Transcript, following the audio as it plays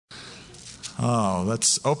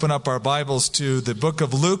Let's open up our Bibles to the book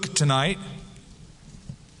of Luke tonight,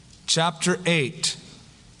 chapter 8.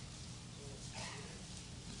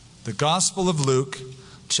 The Gospel of Luke,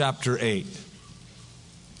 chapter 8.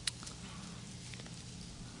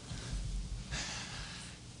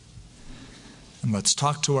 And let's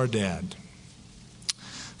talk to our dad.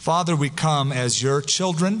 Father, we come as your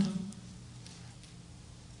children.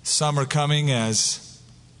 Some are coming as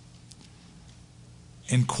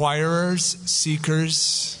inquirers,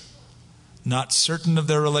 seekers, not certain of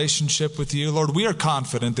their relationship with you. Lord, we are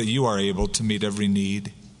confident that you are able to meet every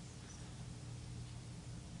need.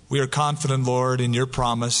 We are confident, Lord, in your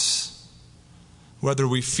promise. Whether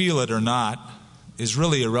we feel it or not is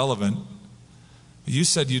really irrelevant. You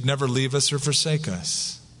said you'd never leave us or forsake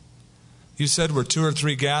us. You said where two or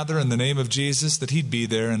three gather in the name of Jesus, that he'd be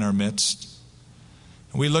there in our midst.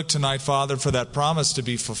 And we look tonight, Father, for that promise to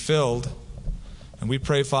be fulfilled. And we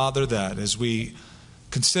pray, Father, that as we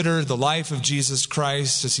consider the life of Jesus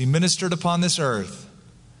Christ as he ministered upon this earth,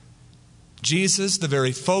 Jesus, the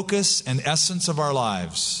very focus and essence of our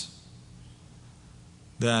lives,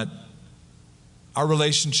 that our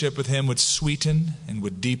relationship with him would sweeten and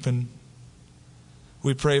would deepen.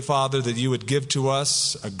 We pray, Father, that you would give to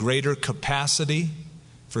us a greater capacity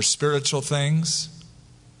for spiritual things,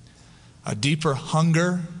 a deeper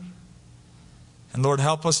hunger. And Lord,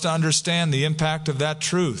 help us to understand the impact of that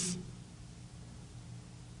truth,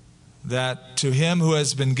 that to him who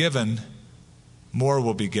has been given, more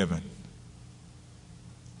will be given.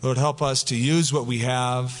 Lord, help us to use what we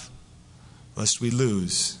have, lest we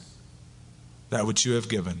lose that which you have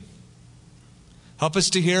given. Help us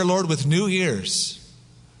to hear, Lord, with new ears.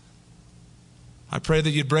 I pray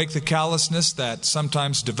that you'd break the callousness that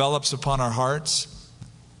sometimes develops upon our hearts.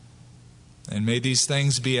 And may these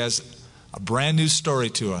things be as a brand new story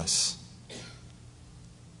to us.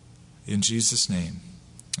 In Jesus' name,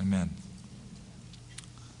 amen.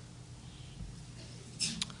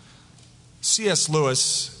 C.S.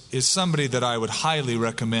 Lewis is somebody that I would highly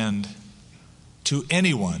recommend to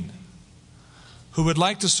anyone who would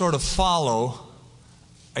like to sort of follow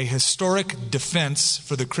a historic defense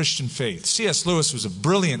for the Christian faith. C.S. Lewis was a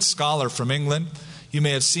brilliant scholar from England. You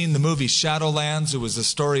may have seen the movie Shadowlands. It was a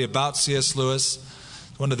story about C.S. Lewis.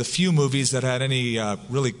 One of the few movies that had any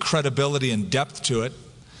really credibility and depth to it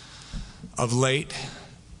of late.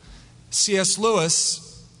 C.S.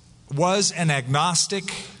 Lewis was an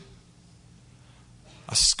agnostic,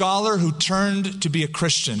 a scholar who turned to be a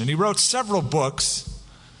Christian. And he wrote several books,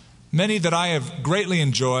 many that I have greatly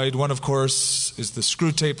enjoyed. One, of course, is the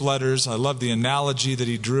Screwtape Letters. I love the analogy that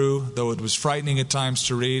he drew, though it was frightening at times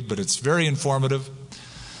to read, but it's very informative.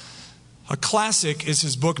 A classic is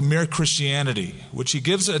his book, Mere Christianity, which he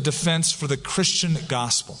gives a defense for the Christian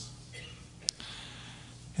gospel.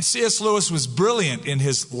 And C.S. Lewis was brilliant in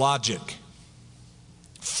his logic,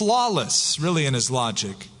 flawless, really, in his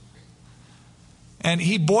logic. And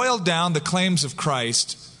he boiled down the claims of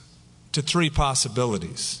Christ to three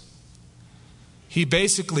possibilities. He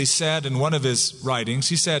basically said in one of his writings,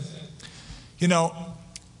 he said,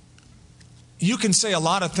 you can say a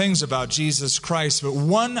lot of things about Jesus Christ, but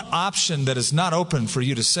one option that is not open for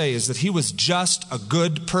you to say is that he was just a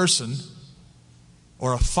good person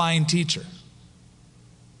or a fine teacher.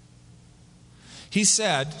 He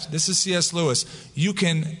said, this is C.S. Lewis, you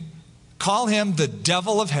can call him the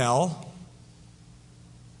devil of hell,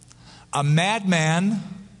 a madman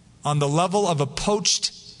on the level of a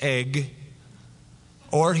poached egg,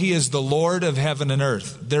 or he is the Lord of heaven and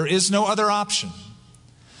earth. There is no other option.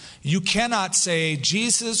 You cannot say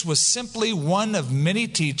Jesus was simply one of many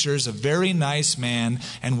teachers, a very nice man,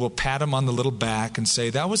 and we'll pat him on the little back and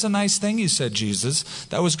say, that was a nice thing you said, Jesus.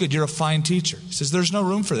 That was good. You're a fine teacher. He says there's no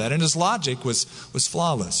room for that. And his logic was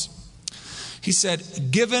flawless. He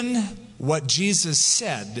said, given what Jesus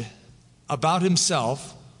said about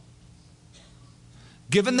himself,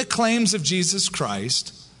 given the claims of Jesus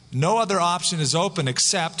Christ, no other option is open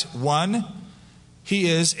except, one, he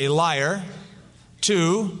is a liar.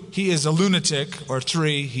 Two, he is a lunatic. Or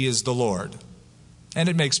three, he is the Lord. And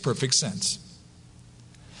it makes perfect sense.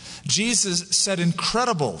 Jesus said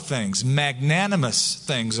incredible things, magnanimous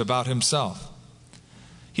things about himself.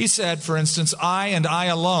 He said, for instance, I and I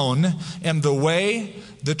alone am the way,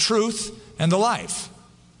 the truth, and the life.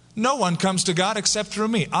 No one comes to God except through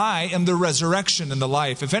me. I am the resurrection and the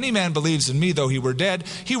life. If any man believes in me, though he were dead,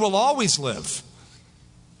 he will always live.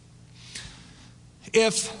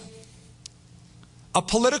 If a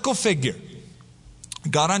political figure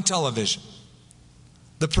got on television,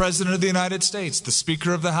 the President of the United States, the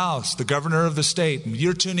Speaker of the House, the Governor of the state, and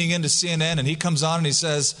you're tuning into CNN and he comes on and he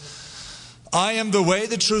says, I am the way,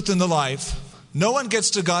 the truth, and the life. No one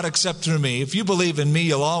gets to God except through me. If you believe in me,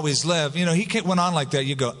 you'll always live. He went on like that.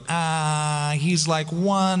 You go, he's like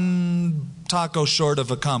one taco short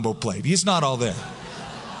of a combo plate. He's not all there.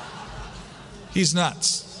 He's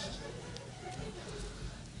nuts.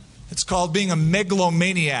 It's called being a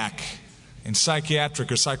megalomaniac in psychiatric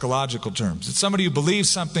or psychological terms. It's somebody who believes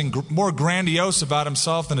something more grandiose about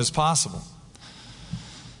himself than is possible.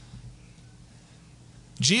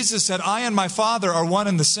 Jesus said, I and my Father are one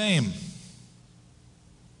and the same.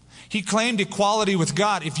 He claimed equality with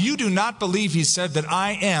God. If you do not believe, he said, that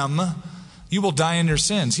I am, you will die in your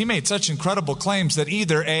sins. He made such incredible claims that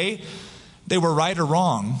either A, they were right or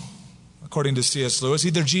wrong, according to C.S. Lewis.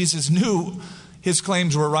 Either Jesus knew his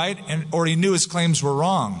claims were right or he knew his claims were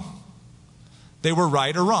wrong. They were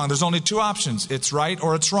right or wrong. There's only two options. It's right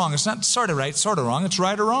or it's wrong. It's not sort of right, sort of wrong. It's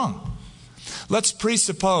right or wrong. Let's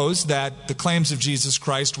presuppose that the claims of Jesus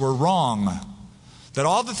Christ were wrong, that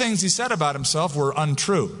all the things he said about himself were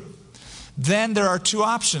untrue. Then there are two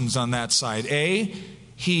options on that side. A,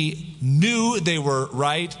 he knew they were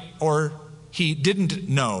right, or he didn't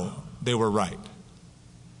know they were right.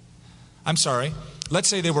 I'm sorry. Let's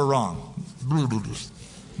say they were wrong.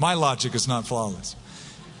 My logic is not flawless.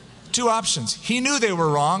 Two options. He knew they were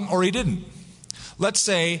wrong, or he didn't. Let's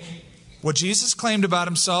say what Jesus claimed about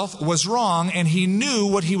himself was wrong, and he knew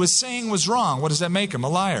what he was saying was wrong. What does that make him? A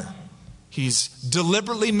liar. He's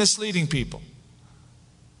deliberately misleading people.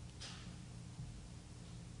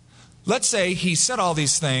 Let's say he said all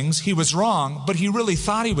these things, he was wrong, but he really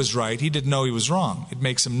thought he was right. He didn't know he was wrong. It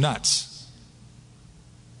makes him nuts.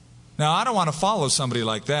 Now, I don't want to follow somebody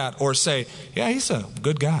like that or say, yeah, he's a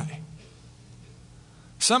good guy.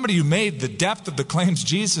 Somebody who made the depth of the claims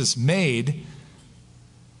Jesus made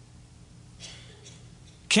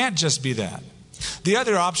can't just be that. The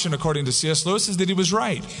other option, according to C.S. Lewis, is that he was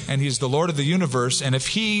right, and he's the Lord of the universe, and if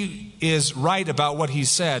he is right about what he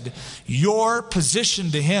said, your position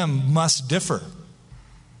to him must differ.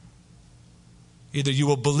 Either you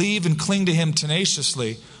will believe and cling to him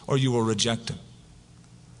tenaciously, or you will reject him.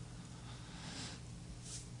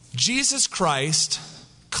 Jesus Christ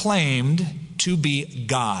claimed to be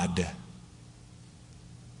God.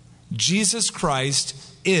 Jesus Christ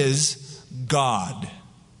is God.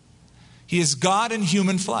 He is God in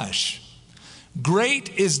human flesh.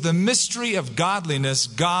 Great is the mystery of godliness.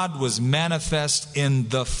 God was manifest in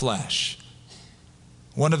the flesh.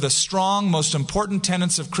 One of the strong, most important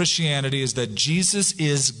tenets of Christianity is that Jesus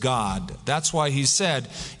is God. That's why he said,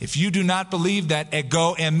 if you do not believe that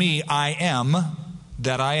ego eimi, I am,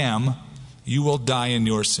 that I am, you will die in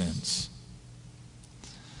your sins.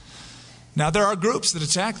 Now, there are groups that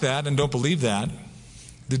attack that and don't believe that.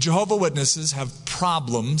 The Jehovah's Witnesses have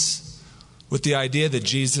problems with the idea that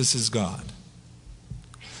Jesus is God.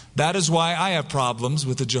 That is why I have problems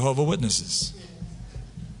with the Jehovah's Witnesses.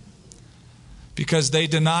 Because they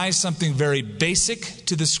deny something very basic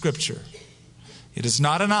to the Scripture. It is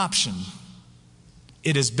not an option.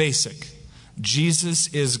 It is basic.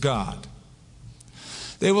 Jesus is God.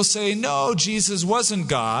 They will say, no, Jesus wasn't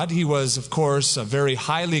God. He was, of course, a very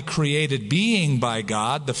highly created being by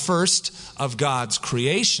God, the first of God's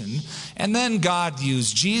creation. And then God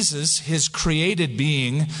used Jesus, his created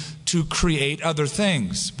being, to create other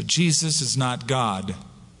things. But Jesus is not God.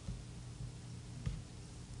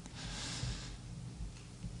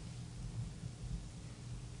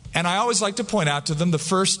 And I always like to point out to them the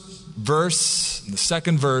first verse and the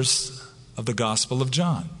second verse of the Gospel of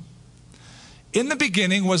John. In the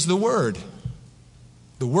beginning was the Word.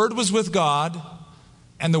 The Word was with God,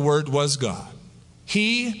 and the Word was God.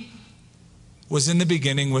 He was in the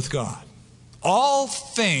beginning with God. All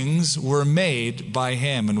things were made by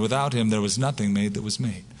him, and without him there was nothing made that was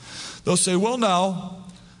made. They'll say, well, now,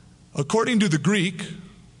 according to the Greek,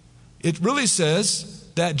 it really says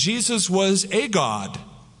that Jesus was a God.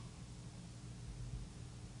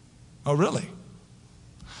 Oh, really?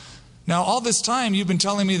 Now, all this time, you've been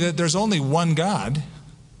telling me that there's only one God,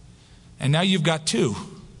 and now you've got two.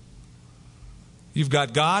 You've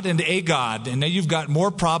got God and a God, and now you've got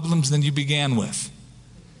more problems than you began with.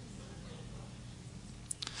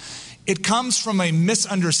 It comes from a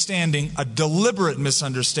misunderstanding, a deliberate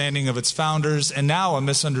misunderstanding of its founders, and now a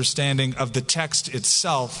misunderstanding of the text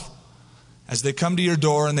itself as they come to your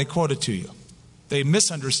door and they quote it to you. They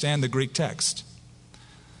misunderstand the Greek text.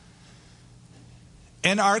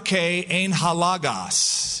 NRK ein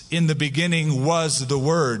halagos. In the beginning was the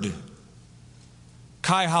Word.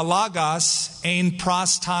 Kai halagos ein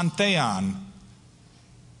prostan theon.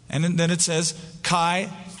 And then it says, Kai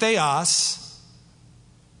theos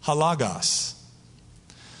halagos.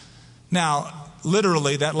 Now,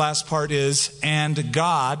 literally, that last part is, and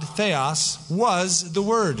God, theos, was the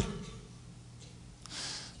Word.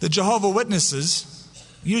 The Jehovah's Witnesses,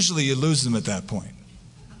 usually you lose them at that point.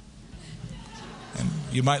 And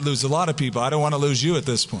you might lose a lot of people. I don't want to lose you at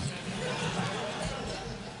this point.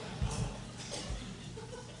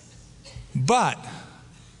 But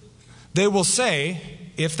they will say,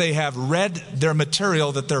 if they have read their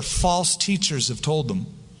material that their false teachers have told them,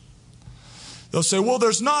 they'll say, well,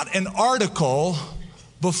 there's not an article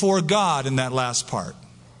before God in that last part.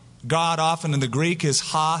 God often in the Greek is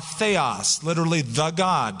ha theos, literally the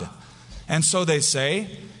God. And so they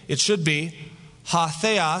say it should be ha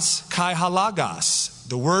theos kai halagos.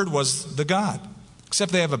 The Word was the God.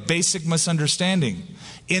 Except they have a basic misunderstanding.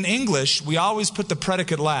 In English, we always put the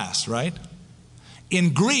predicate last, right?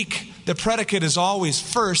 In Greek, the predicate is always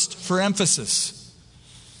first for emphasis.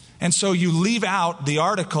 And so you leave out the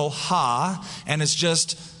article ha, and it's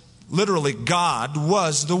just literally God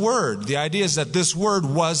was the Word. The idea is that this Word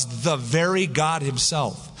was the very God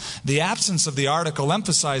Himself. The absence of the article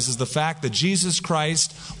emphasizes the fact that Jesus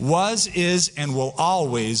Christ was, is, and will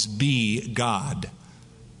always be God.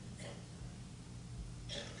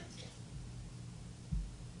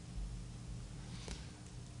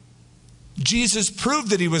 Jesus proved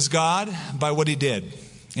that He was God by what He did.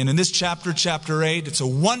 And in this chapter, chapter 8, it's a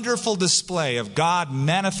wonderful display of God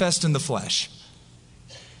manifest in the flesh.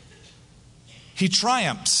 He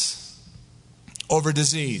triumphs over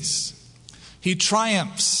disease. He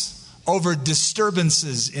triumphs over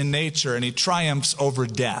disturbances in nature, and He triumphs over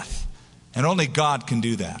death. And only God can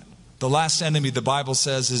do that. The last enemy, the Bible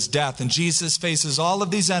says, is death. And Jesus faces all of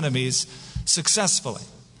these enemies successfully,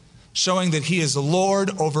 showing that He is the Lord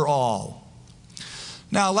over all.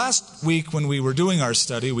 Now, last week when we were doing our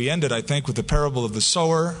study, we ended, I think, with the parable of the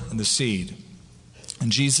sower and the seed.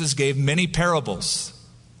 And Jesus gave many parables.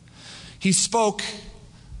 He spoke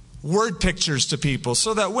word pictures to people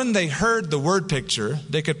so that when they heard the word picture,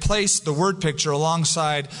 they could place the word picture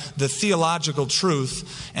alongside the theological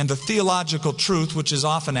truth. And the theological truth, which is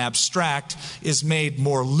often abstract, is made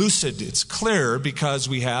more lucid. It's clearer because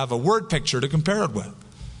we have a word picture to compare it with.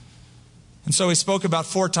 And so He spoke about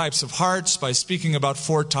 4 types of hearts by speaking about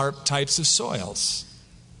 4 types of soils.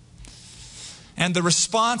 And the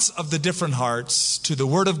response of the different hearts to the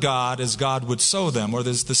Word of God as God would sow them, or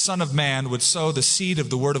as the Son of Man would sow the seed of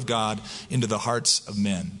the Word of God into the hearts of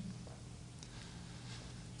men.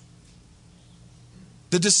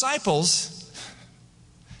 The disciples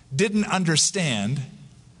didn't understand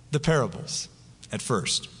the parables at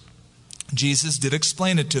first. Jesus did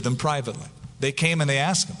explain it to them privately. They came and they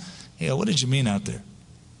asked Him, hey, what did you mean out there?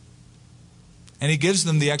 And He gives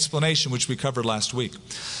them the explanation which we covered last week.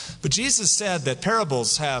 But Jesus said that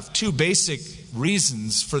parables have 2 basic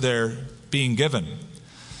reasons for their being given.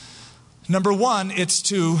 Number 1, it's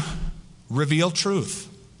to reveal truth.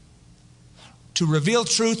 To reveal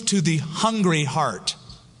truth to the hungry heart.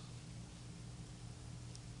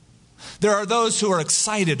 There are those who are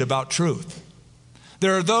excited about truth.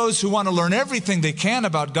 There are those who want to learn everything they can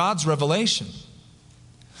about God's revelation.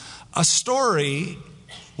 A story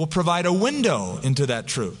will provide a window into that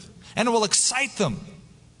truth, and it will excite them.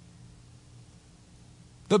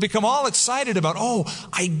 They'll become all excited about, oh,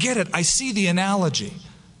 I get it. I see the analogy.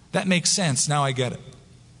 That makes sense. Now I get it.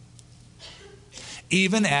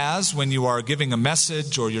 Even as when you are giving a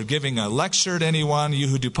message or you're giving a lecture to anyone, you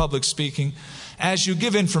who do public speaking, as you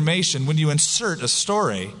give information, when you insert a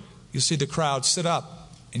story, you see the crowd sit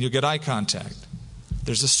up and you'll get eye contact.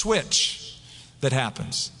 There's a switch that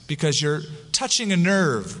happens because you're touching a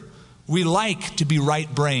nerve. We like to be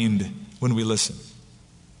right-brained when we listen.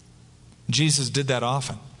 Jesus did that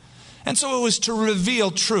often. And so it was to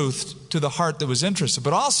reveal truth to the heart that was interested.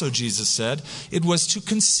 But also, Jesus said, it was to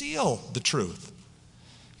conceal the truth.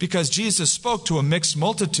 Because Jesus spoke to a mixed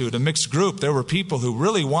multitude, a mixed group. There were people who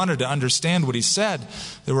really wanted to understand what He said.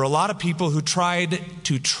 There were a lot of people who tried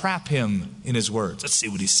to trap Him in His words. Let's see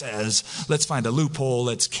what He says. Let's find a loophole.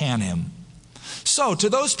 Let's can Him. So, to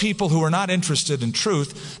those people who were not interested in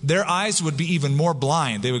truth, their eyes would be even more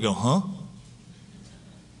blind. They would go, huh?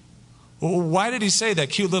 Well, why did He say that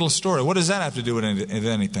cute little story? What does that have to do with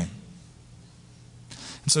anything?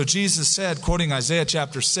 And so Jesus said, quoting Isaiah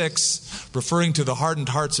chapter 6, referring to the hardened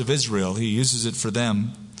hearts of Israel, He uses it for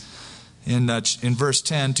them. In verse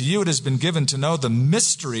 10, to you it has been given to know the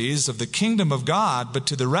mysteries of the kingdom of God, but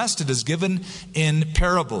to the rest it is given in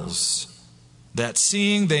parables, that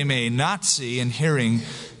seeing they may not see, and hearing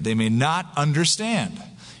they may not understand.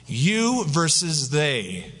 You versus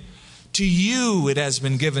they. To you it has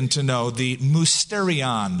been given to know the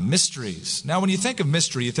mysterion, mysteries. Now when you think of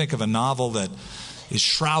mystery, you think of a novel that is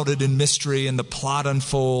shrouded in mystery, and the plot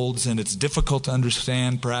unfolds, and it's difficult to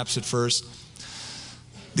understand, perhaps at first.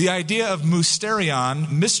 The idea of mysterion,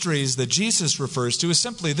 mysteries that Jesus refers to, is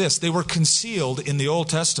simply this. They were concealed in the Old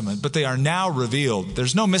Testament, but they are now revealed.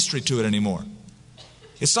 There's no mystery to it anymore.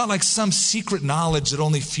 It's not like some secret knowledge that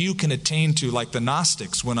only few can attain to, like the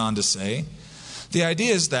Gnostics went on to say. The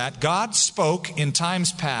idea is that God spoke in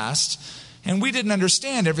times past, and we didn't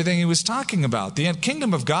understand everything he was talking about. The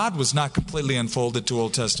kingdom of God was not completely unfolded to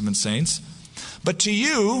Old Testament saints. But to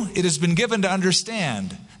you, it has been given to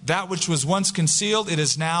understand. That which was once concealed, it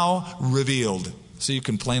is now revealed. So you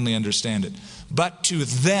can plainly understand it. But to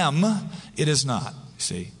them, it is not.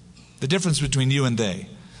 See? The difference between you and they.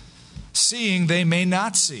 Seeing, they may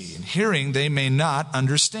not see. And hearing, they may not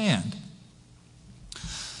understand.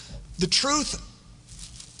 The truth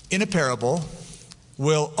in a parable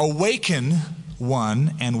will awaken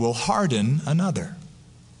one and will harden another.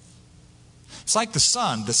 It's like the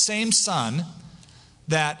sun, the same sun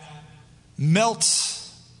that melts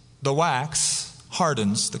the wax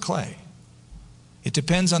hardens the clay. It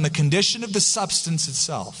depends on the condition of the substance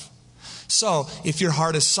itself. So, if your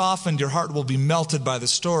heart is softened, your heart will be melted by the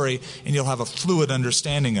story, and you'll have a fluid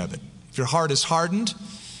understanding of it. If your heart is hardened,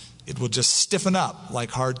 it will just stiffen up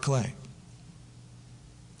like hard clay.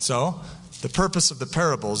 So, the purpose of the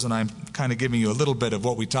parables, and I'm kind of giving you a little bit of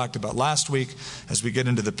what we talked about last week as we get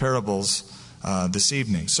into the parables this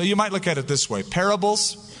evening. So you might look at it this way.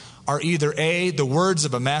 Parables are either A, the words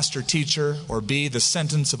of a master teacher, or B, the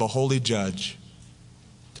sentence of a holy judge.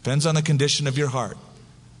 Depends on the condition of your heart.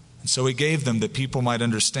 And so he gave them that people might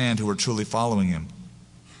understand who are truly following him.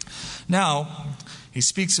 Now, he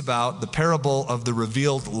speaks about the parable of the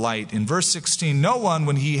revealed light. In verse 16, no one,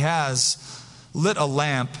 when he has lit a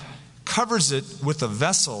lamp, covers it with a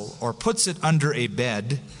vessel or puts it under a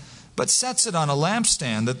bed, but sets it on a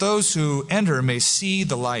lampstand, that those who enter may see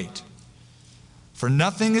the light. For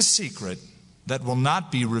nothing is secret that will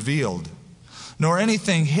not be revealed, nor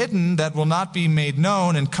anything hidden that will not be made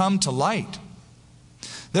known and come to light.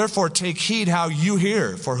 Therefore take heed how you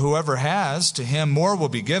hear, for whoever has, to him more will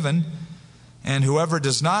be given, and whoever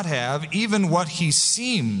does not have, even what he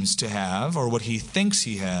seems to have, or what he thinks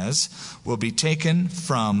he has, will be taken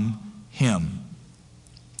from him.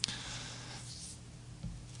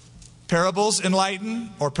 Parables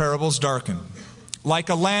enlighten or parables darken. Like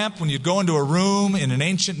a lamp, when you go into a room in an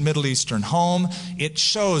ancient Middle Eastern home, it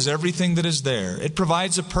shows everything that is there. It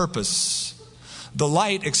provides a purpose. The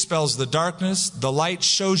light expels the darkness. The light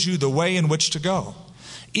shows you the way in which to go.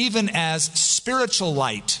 Even as spiritual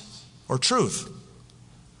light or truth,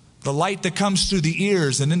 the light that comes through the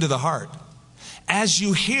ears and into the heart. As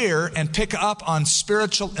you hear and pick up on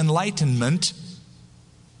spiritual enlightenment,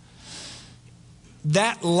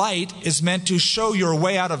 that light is meant to show your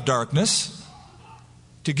way out of darkness,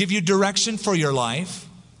 to give you direction for your life,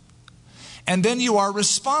 and then you are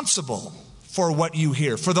responsible for what you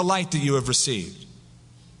hear, for the light that you have received.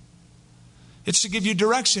 It's to give you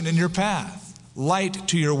direction in your path, light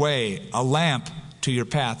to your way, a lamp to your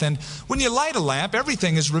path. And when you light a lamp,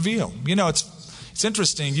 everything is revealed. You know, it's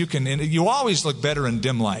interesting. You always look better in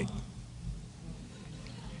dim light.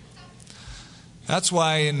 That's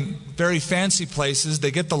why in very fancy places,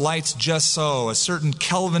 they get the lights just so, a certain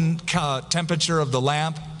Kelvin temperature of the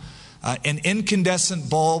lamp, an incandescent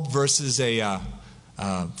bulb versus a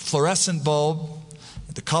fluorescent bulb.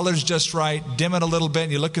 The color's just right, dim it a little bit,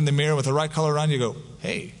 and you look in the mirror with the right color on, you go,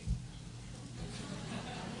 hey.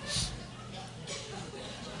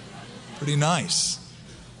 Pretty nice.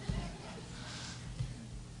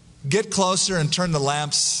 Get closer and turn the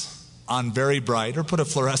lamps on very bright, or put a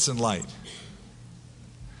fluorescent light.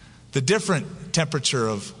 The different temperature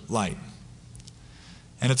of light.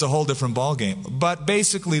 And it's a whole different ballgame. But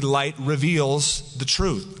basically, light reveals the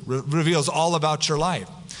truth, reveals all about your life.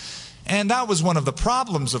 And that was one of the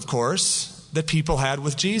problems, of course, that people had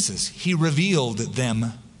with Jesus. He revealed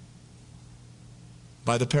them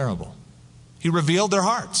by the parable. He revealed their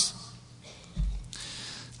hearts.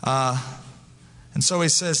 And so he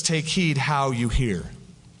says, take heed how you hear.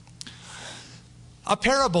 A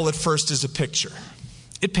parable at first is a picture.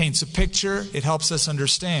 It paints a picture. It helps us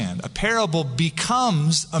understand. A parable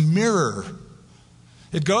becomes a mirror.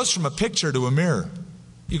 It goes from a picture to a mirror.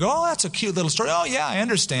 You go, oh, that's a cute little story. Oh, yeah, I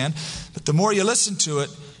understand. But the more you listen to it,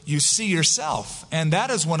 you see yourself. And that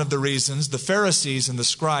is one of the reasons the Pharisees and the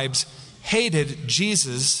scribes hated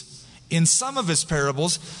Jesus in some of his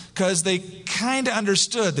parables, because they kind of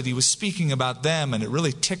understood that he was speaking about them, and it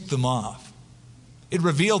really ticked them off. It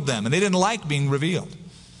revealed them, and they didn't like being revealed.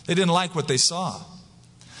 They didn't like what they saw.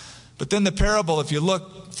 But then the parable, if you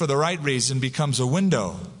look for the right reason, becomes a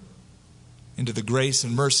window into the grace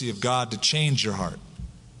and mercy of God to change your heart.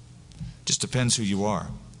 Just depends who you are.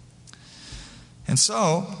 And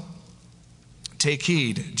so, take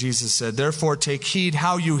heed, Jesus said. Therefore, take heed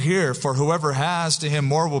how you hear, for whoever has, to him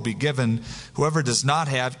more will be given. Whoever does not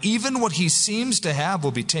have, even what he seems to have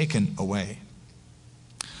will be taken away.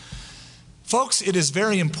 Folks, it is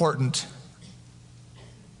very important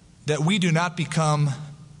that we do not become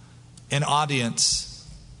an audience,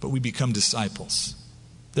 but we become disciples.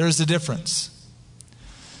 There is a difference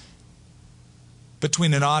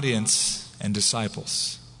between an audience and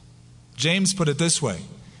disciples. James put it this way: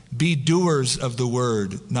 be doers of the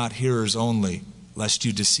word, not hearers only, lest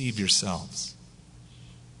you deceive yourselves.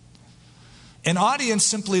 An audience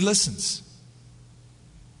simply listens.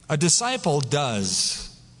 A disciple does.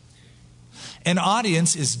 An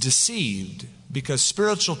audience is deceived because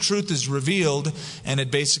spiritual truth is revealed and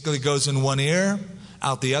it basically goes in one ear,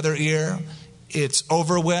 out the other ear. It's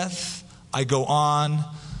over with. I go on.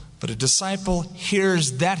 But a disciple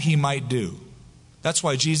hears that he might do. That's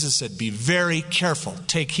why Jesus said, be very careful.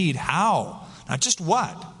 Take heed how. Not just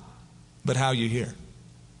what, but how you hear.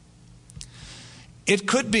 It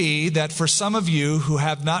could be that for some of you who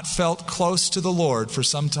have not felt close to the Lord for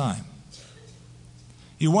some time,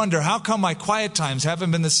 you wonder, how come my quiet times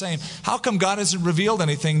haven't been the same? How come God hasn't revealed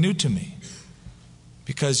anything new to me?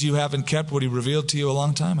 Because you haven't kept what he revealed to you a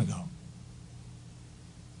long time ago.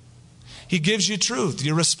 He gives you truth.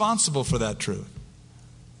 You're responsible for that truth.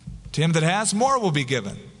 To him that has, more will be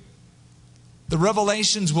given. The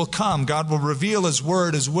revelations will come. God will reveal his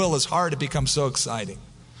word, his will, his heart. It becomes so exciting.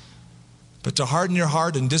 But to harden your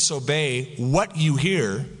heart and disobey what you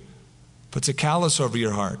hear puts a callous over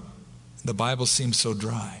your heart. The Bible seems so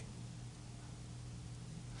dry.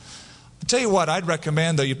 I'll tell you what, I'd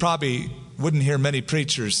recommend, though you probably wouldn't hear many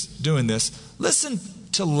preachers doing this, listen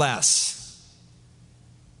to less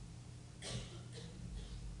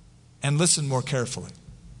and listen more carefully.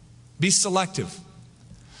 Be selective.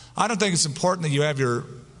 I don't think it's important that you have your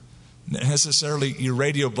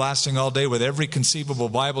radio blasting all day with every conceivable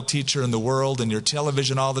Bible teacher in the world and your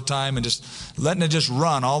television all the time and just letting it just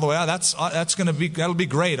run all the way out. That'll be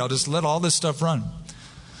great. I'll just let all this stuff run.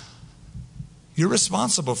 You're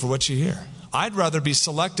responsible for what you hear. I'd rather be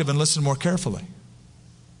selective and listen more carefully.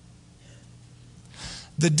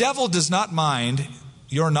 The devil does not mind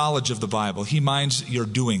your knowledge of the Bible. He minds your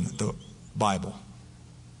doing the Bible.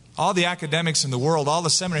 All the academics in the world, all the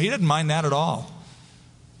seminary, he doesn't mind that at all.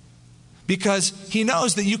 Because he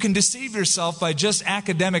knows that you can deceive yourself by just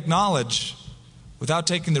academic knowledge without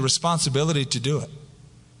taking the responsibility to do it.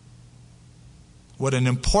 What an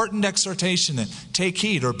important exhortation then. Take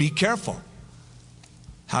heed or be careful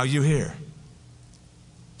how you hear.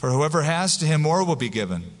 For whoever has, to him more will be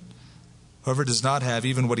given. Whoever does not have,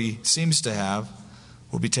 even what he seems to have,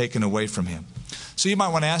 will be taken away from him. So you might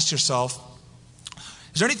want to ask yourself,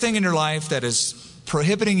 is there anything in your life that is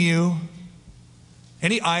prohibiting you?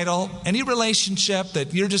 Any idol, any relationship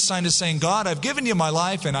that you're just kind of saying, God, I've given you my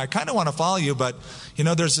life and I kind of want to follow you, but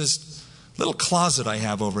there's this little closet I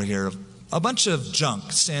have over here of a bunch of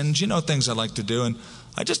junk, sins, things I like to do, and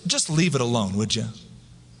I just leave it alone, would you?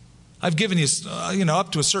 I've given you,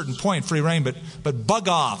 up to a certain point, free reign, but bug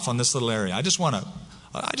off on this little area. I just want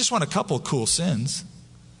a couple of cool sins.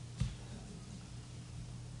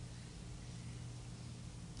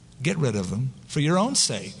 Get rid of them for your own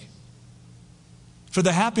sake. For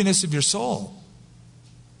the happiness of your soul.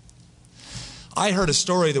 I heard a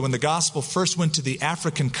story that when the gospel first went to the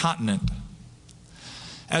African continent,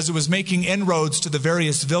 as it was making inroads to the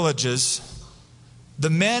various villages, the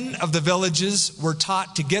men of the villages were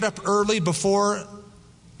taught to get up early before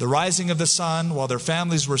the rising of the sun while their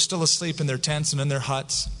families were still asleep in their tents and in their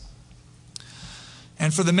huts.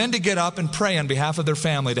 And for the men to get up and pray on behalf of their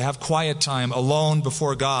family, to have quiet time alone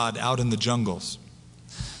before God out in the jungles.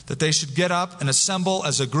 That they should get up and assemble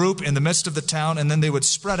as a group in the midst of the town, and then they would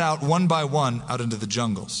spread out one by one out into the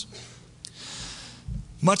jungles.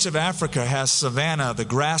 Much of Africa has savanna, the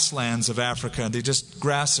grasslands of Africa. They just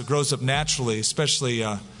grass that grows up naturally, especially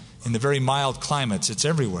in the very mild climates. It's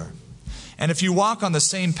everywhere. And if you walk on the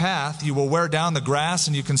same path, you will wear down the grass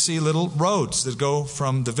and you can see little roads that go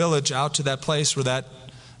from the village out to that place where that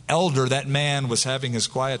elder, that man, was having his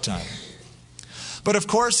quiet time. But of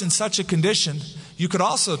course, in such a condition, you could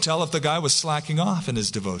also tell if the guy was slacking off in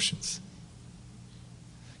his devotions.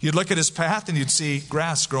 You'd look at his path and you'd see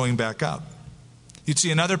grass growing back up. You'd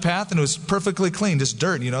see another path and it was perfectly clean, just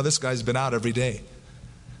dirt. This guy's been out every day.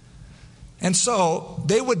 And so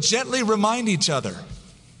they would gently remind each other.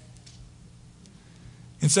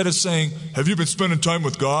 Instead of saying, have you been spending time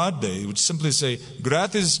with God? They would simply say,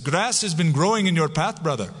 grass has been growing in your path,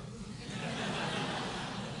 brother.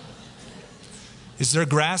 Is there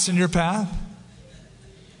grass in your path?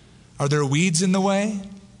 Are there weeds in the way?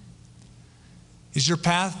 Is your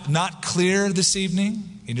path not clear this evening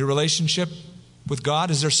in your relationship with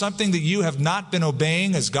God? Is there something that you have not been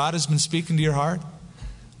obeying as God has been speaking to your heart?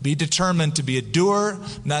 Be determined to be a doer,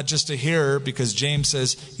 not just a hearer, because James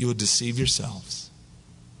says you will deceive yourselves.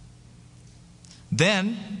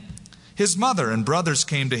 Then his mother and brothers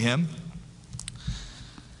came to him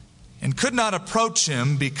and could not approach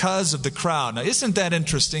him because of the crowd. Now, isn't that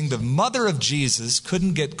interesting? The mother of Jesus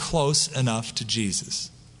couldn't get close enough to Jesus.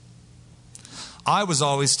 I was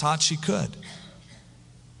always taught she could.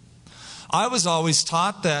 I was always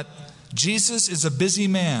taught that Jesus is a busy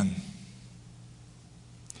man.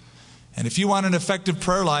 And if you want an effective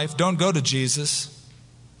prayer life, don't go to Jesus.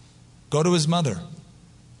 Go to his mother.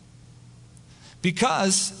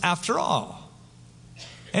 Because, after all,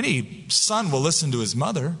 any son will listen to his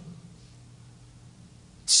mother.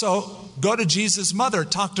 So, go to Jesus' mother,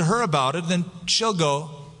 talk to her about it, then she'll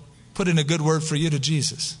go put in a good word for you to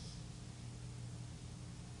Jesus.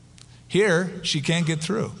 Here, she can't get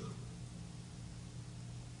through.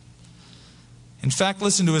 In fact,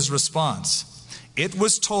 listen to his response. It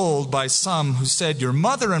was told by some who said, "Your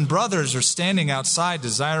mother and brothers are standing outside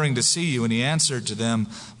desiring to see you." And he answered to them,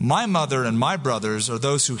 "My mother and my brothers are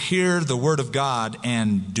those who hear the word of God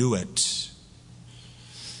and do it."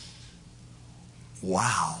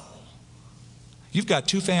 Wow. You've got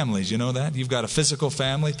two families, you know that? You've got a physical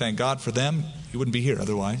family, thank God for them. You wouldn't be here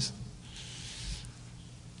otherwise.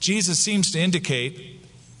 Jesus seems to indicate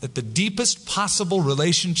that the deepest possible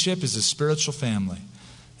relationship is a spiritual family.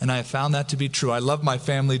 And I have found that to be true. I love my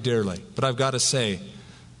family dearly. But I've got to say,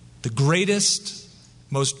 the greatest,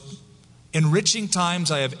 most enriching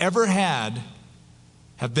times I have ever had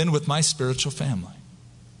have been with my spiritual family.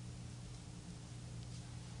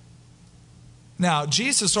 Now,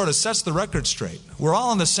 Jesus sort of sets the record straight. We're all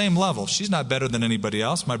on the same level. She's not better than anybody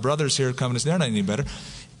else. My brothers here coming, they're not any better.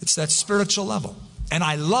 It's that spiritual level. And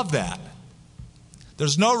I love that.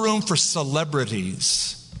 There's no room for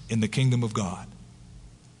celebrities in the kingdom of God.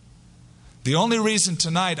 The only reason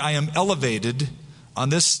tonight I am elevated on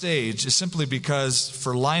this stage is simply because,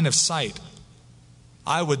 for line of sight,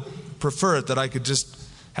 I would prefer it that I could just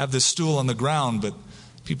have this stool on the ground, but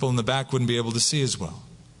people in the back wouldn't be able to see as well.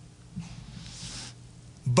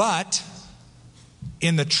 But,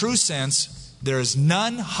 in the true sense, there is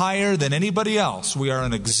none higher than anybody else. We are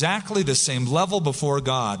on exactly the same level before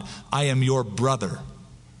God. I am your brother.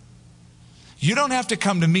 You don't have to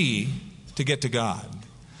come to me to get to God.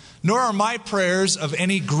 Nor are my prayers of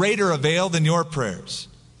any greater avail than your prayers.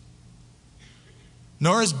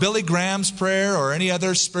 Nor is Billy Graham's prayer or any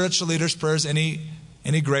other spiritual leader's prayers any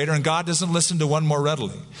greater. And God doesn't listen to one more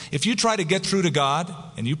readily. If you try to get through to God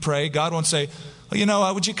and you pray, God won't say, "Well, you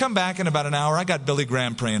know, would you come back in about an hour? I got Billy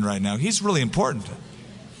Graham praying right now. He's really important."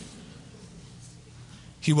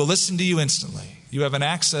 He will listen to you instantly. You have an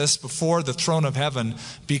access before the throne of heaven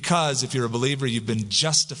because, if you're a believer, you've been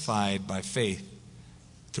justified by faith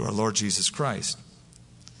through our Lord Jesus Christ.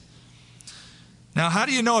 Now, how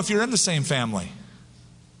do you know if you're in the same family?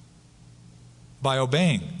 By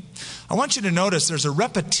obeying. I want you to notice there's a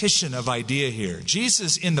repetition of idea here.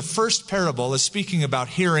 Jesus, in the first parable, is speaking about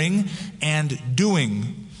hearing and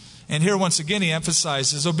doing. And here, once again, he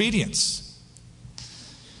emphasizes obedience.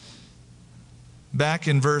 Back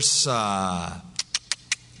in verse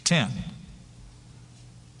 10.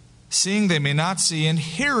 Seeing they may not see, and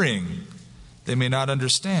hearing they may not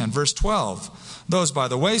understand. Verse 12. Those by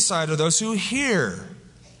the wayside are those who hear.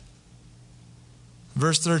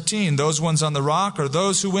 Verse 13. Those ones on the rock are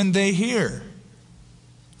those who, when they hear.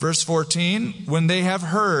 Verse 14. When they have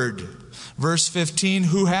heard. Verse 15.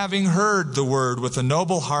 Who, having heard the word with a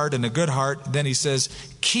noble heart and a good heart, then he says,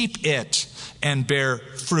 keep it and bear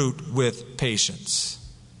fruit with patience.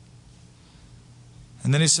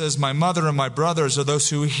 And then he says, my mother and my brothers are those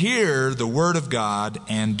who hear the word of God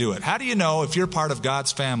and do it. How do you know if you're part of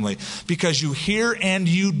God's family? Because you hear and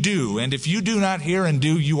you do. And if you do not hear and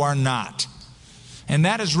do, you are not. And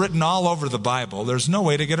that is written all over the Bible. There's no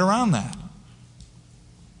way to get around that.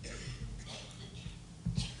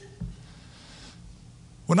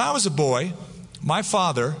 When I was a boy, my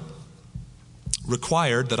father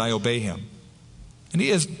required that I obey him. And he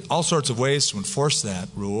has all sorts of ways to enforce that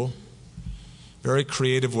rule. Very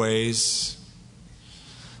creative ways.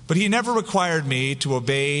 But he never required me to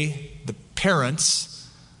obey the parents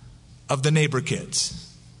of the neighbor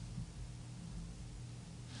kids.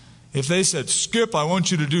 If they said, Skip, I want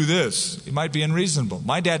you to do this, it might be unreasonable.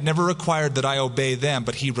 My dad never required that I obey them,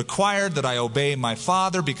 but he required that I obey my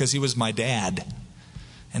father because he was my dad.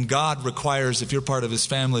 And God requires, if you're part of his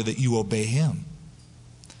family, that you obey him.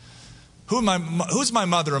 Who's my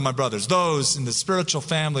mother and my brothers? Those in the spiritual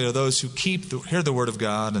family are those who hear the word of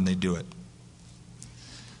God and they do it.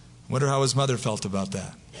 Wonder how his mother felt about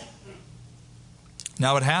that.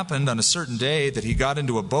 Now it happened on a certain day that he got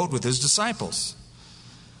into a boat with his disciples.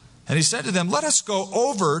 And he said to them, let us go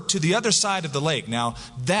over to the other side of the lake. Now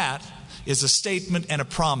that is a statement and a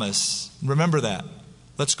promise. Remember that.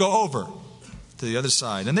 Let's go over to the other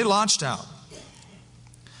side. And they launched out.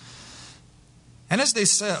 And as they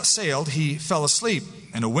sailed, he fell asleep.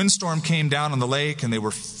 And a windstorm came down on the lake, and they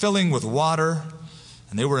were filling with water,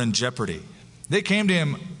 and they were in jeopardy. They came to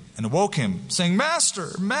him and awoke him, saying, Master,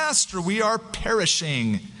 Master, we are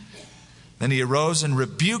perishing. Then he arose and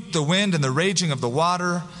rebuked the wind and the raging of the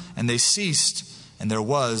water, and they ceased, and there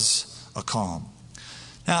was a calm.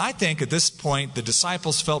 Now, I think at this point the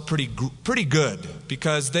disciples felt pretty good,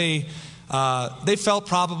 because they felt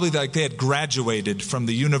probably like they had graduated from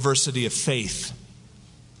the University of Faith.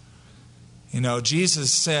 You know,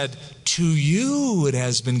 Jesus said, to you it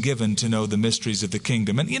has been given to know the mysteries of the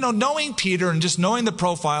kingdom. And, you know, knowing Peter and just knowing the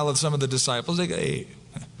profile of some of the disciples, hey,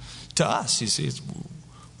 to us, you see,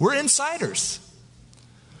 we're insiders.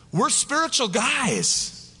 We're spiritual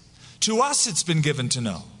guys. To us it's been given to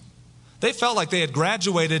know. They felt like they had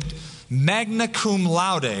graduated magna cum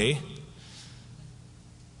laude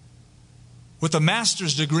with a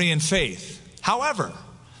master's degree in faith. However,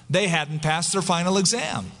 they hadn't passed their final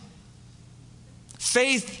exam.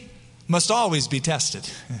 Faith must always be tested.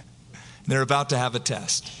 They're about to have a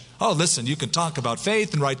test. Oh, listen, you can talk about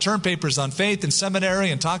faith and write term papers on faith in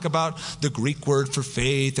seminary and talk about the Greek word for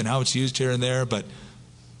faith and how it's used here and there, but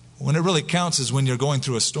when it really counts is when you're going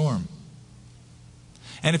through a storm.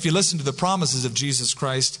 And if you listen to the promises of Jesus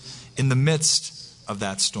Christ in the midst of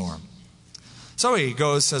that storm. So he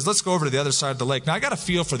says, let's go over to the other side of the lake. Now, I got a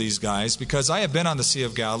feel for these guys because I have been on the Sea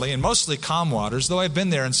of Galilee and mostly calm waters, though I've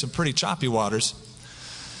been there in some pretty choppy waters.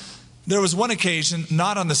 There was one occasion,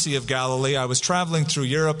 not on the Sea of Galilee. I was traveling through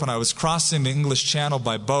Europe and I was crossing the English Channel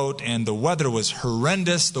by boat, and the weather was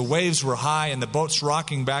horrendous. The waves were high and the boat's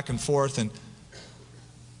rocking back and forth, and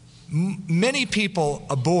many people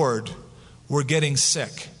aboard were getting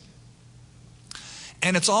sick.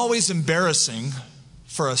 And it's always embarrassing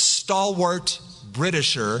for a stalwart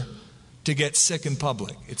Britisher to get sick in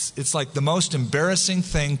public. It's like the most embarrassing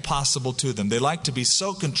thing possible to them. They like to be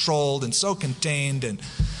so controlled and so contained,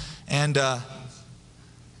 and I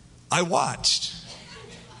watched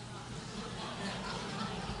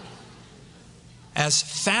as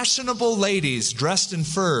fashionable ladies dressed in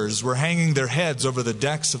furs were hanging their heads over the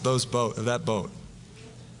decks of that boat,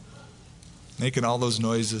 making all those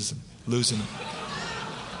noises and losing it.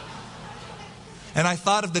 And I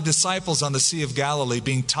thought of the disciples on the Sea of Galilee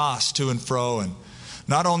being tossed to and fro, and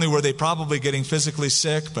not only were they probably getting physically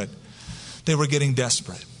sick, but they were getting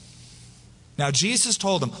desperate. Now, Jesus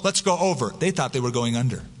told them, let's go over. They thought they were going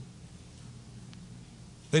under.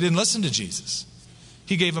 They didn't listen to Jesus.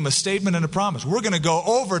 He gave them a statement and a promise. We're going to go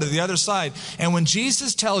over to the other side. And when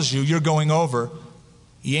Jesus tells you you're going over,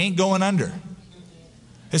 you ain't going under.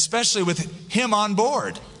 Especially with him on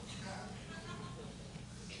board.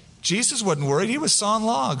 Jesus wasn't worried. He was sawing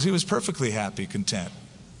logs. He was perfectly happy, content.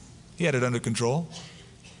 He had it under control.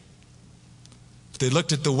 But they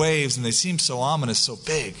looked at the waves and they seemed so ominous, so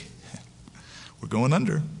big. We're going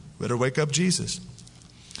under. Better wake up Jesus.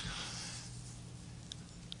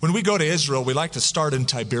 When we go to Israel, we like to start in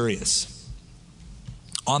Tiberias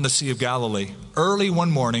on the Sea of Galilee. Early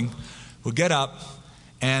one morning, we'll get up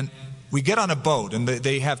and we get on a boat. And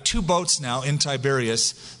they have two boats now in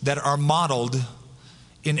Tiberias that are modeled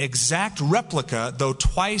in exact replica, though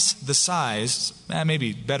twice the size,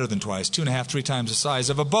 maybe better than twice, 2.5, 3 times the size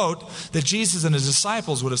of a boat that Jesus and his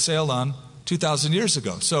disciples would have sailed on 2,000 years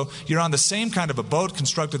ago. So you're on the same kind of a boat,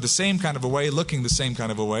 constructed the same kind of a way, looking the same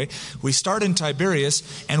kind of a way. We start in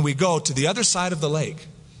Tiberias and we go to the other side of the lake,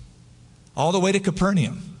 all the way to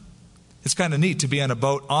Capernaum. It's kind of neat to be on a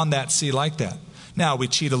boat on that sea like that. Now we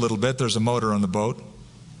cheat a little bit. There's a motor on the boat.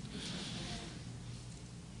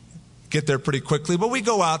 Get there pretty quickly, but we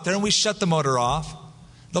go out there and we shut the motor off.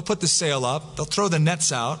 They'll put the sail up. They'll throw the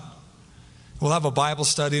nets out. We'll have a Bible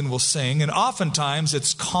study and we'll sing. And oftentimes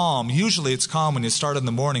it's calm. Usually it's calm when you start in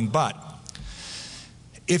the morning. But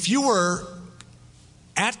if you were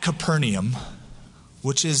at Capernaum,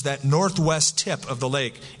 which is that northwest tip of the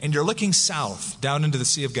lake, and you're looking south down into the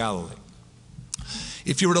Sea of Galilee,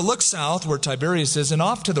 if you were to look south where Tiberias is and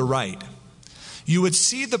off to the right, you would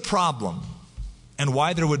see the problem and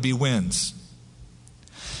why there would be winds.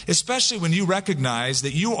 Especially when you recognize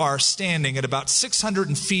that you are standing at about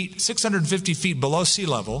 650 feet below sea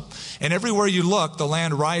level, and everywhere you look, the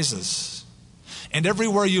land rises. And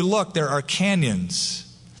everywhere you look, there are canyons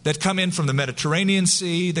that come in from the Mediterranean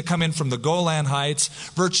Sea, that come in from the Golan Heights.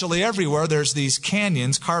 Virtually everywhere, there's these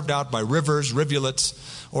canyons carved out by rivers,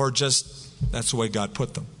 rivulets, or just, that's the way God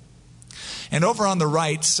put them. And over on the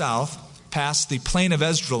right, south, past the plain of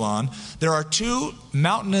Esdraelon, there are two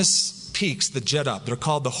mountainous peaks that jet up. They're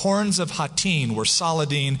called the Horns of Hattin, where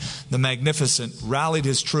Saladin the Magnificent rallied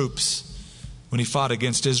his troops when he fought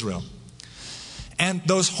against Israel. And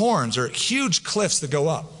those horns are huge cliffs that go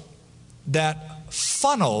up that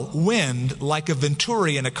funnel wind like a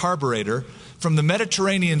venturi in a carburetor from the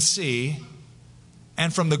Mediterranean Sea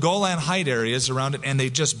and from the Golan Height areas around it, and they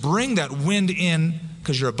just bring that wind in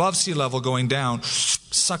because you're above sea level going down,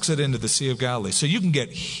 sucks it into the Sea of Galilee. So you can get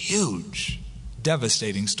huge,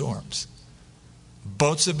 devastating storms.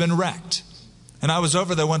 Boats have been wrecked. And I was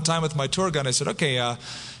over there one time with my tour guide. I said, okay, have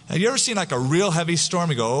you ever seen like a real heavy storm?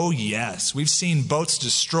 You go, oh yes. We've seen boats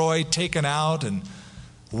destroyed, taken out, and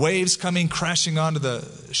waves coming crashing onto the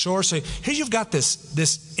shore. So here you've got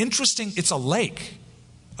this interesting, it's a lake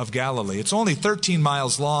of Galilee. It's only 13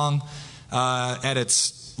 miles long. At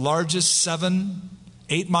its largest,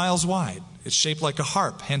 8 miles wide. It's shaped like a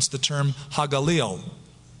harp, hence the term Hagalil,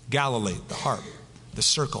 Galilee, the harp, the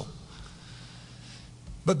circle.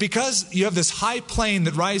 But because you have this high plain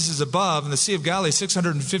that rises above, and the Sea of Galilee,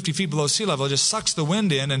 650 feet below sea level, it just sucks the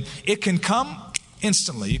wind in, and it can come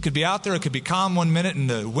instantly. You could be out there, it could be calm 1 minute, and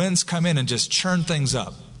the winds come in and just churn things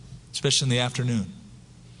up, especially in the afternoon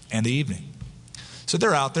and the evening. So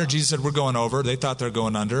they're out there. Jesus said, we're going over. They thought they were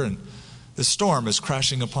going under, and the storm is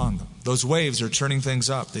crashing upon them. Those waves are turning things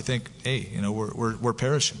up. They think, hey, we're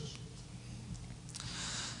perishing.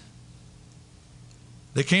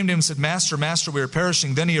 They came to him and said, Master, Master, we are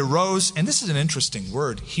perishing. Then he arose, and this is an interesting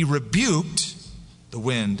word. He rebuked the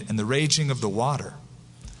wind and the raging of the water.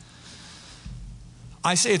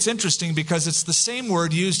 I say it's interesting because it's the same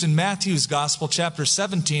word used in Matthew's Gospel, chapter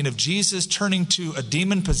 17, of Jesus turning to a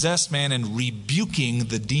demon-possessed man and rebuking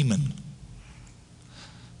the demon.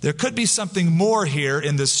 There could be something more here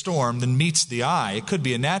in this storm than meets the eye. It could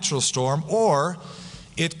be a natural storm, or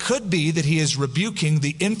it could be that he is rebuking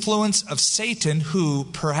the influence of Satan, who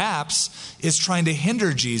perhaps is trying to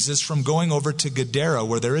hinder Jesus from going over to Gadara,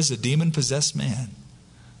 where there is a demon-possessed man,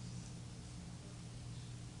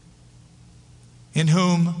 in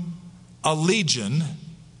whom a legion,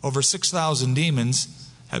 over 6,000 demons,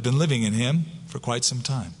 have been living in him for quite some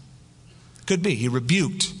time. Could be. He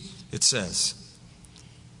rebuked, it says,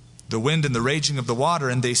 the wind and the raging of the water,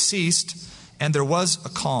 and they ceased, and there was a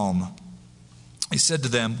calm. He said to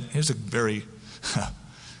them, here's a very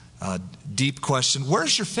deep question,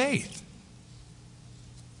 where's your faith?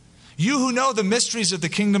 You who know the mysteries of the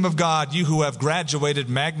kingdom of God, you who have graduated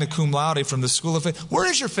magna cum laude from the school of faith, where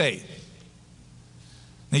is your faith?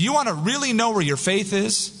 Now you want to really know where your faith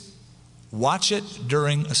is? Watch it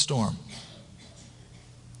during a storm.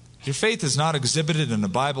 Your faith is not exhibited in a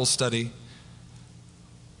Bible study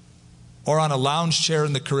or on a lounge chair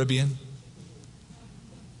in the Caribbean,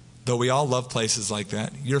 though we all love places like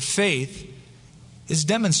that. Your faith is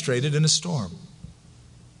demonstrated in a storm.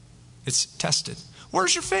 It's tested.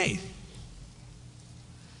 Where's your faith?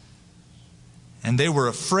 And they were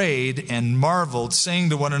afraid and marveled,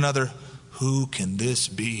 saying to one another, who can this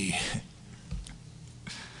be?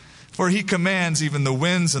 For he commands even the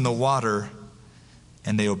winds and the water,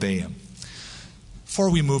 and they obey him. Before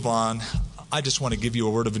we move on, I just want to give you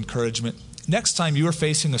a word of encouragement. Next time you are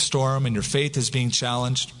facing a storm and your faith is being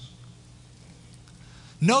challenged,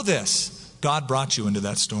 know this: God brought you into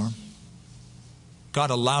that storm. God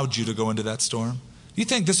allowed you to go into that storm. You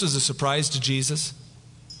think this was a surprise to Jesus?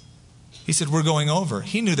 He said, we're going over.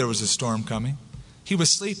 He knew there was a storm coming. He was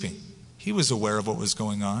sleeping. He was aware of what was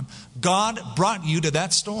going on. God brought you to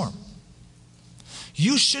that storm.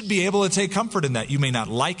 You should be able to take comfort in that. You may not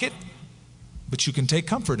like it, but you can take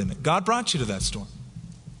comfort in it. God brought you to that storm.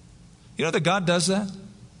 You know that God does that?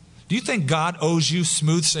 Do you think God owes you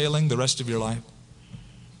smooth sailing the rest of your life?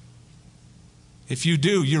 If you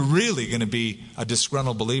do, you're really going to be a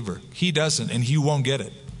disgruntled believer. He doesn't, and you won't get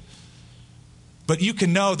it. But you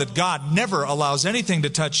can know that God never allows anything to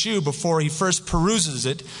touch you before he first peruses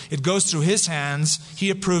it. It goes through his hands. He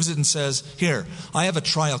approves it and says, here, I have a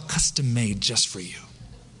trial custom made just for you,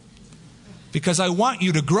 because I want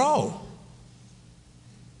you to grow.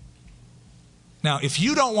 Now, if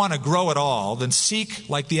you don't want to grow at all, then seek,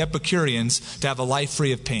 like the Epicureans, to have a life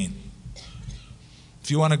free of pain. If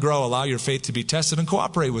you want to grow, allow your faith to be tested and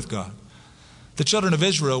cooperate with God. The children of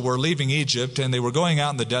Israel were leaving Egypt, and they were going out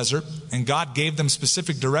in the desert, and God gave them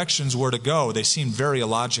specific directions where to go. They seemed very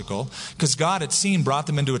illogical, because God, it seemed, brought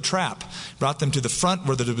them into a trap. Brought them to the front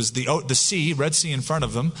where there was the sea, Red Sea in front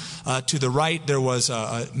of them. To the right, there was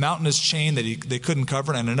a mountainous chain that they couldn't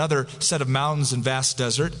cover, and another set of mountains and vast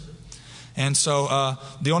desert. And so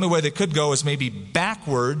the only way they could go is maybe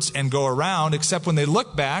backwards and go around, except when they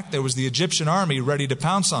looked back, there was the Egyptian army ready to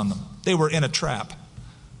pounce on them. They were in a trap.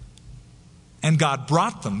 And God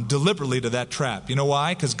brought them deliberately to that trap. You know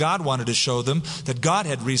why? Because God wanted to show them that God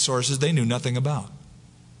had resources they knew nothing about.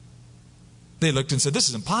 They looked and said, this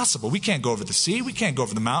is impossible. We can't go over the sea. We can't go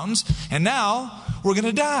over the mountains. And now we're going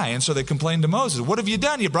to die. And so they complained to Moses, what have you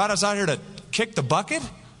done? You brought us out here to kick the bucket?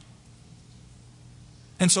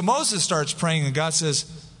 And so Moses starts praying, and God says,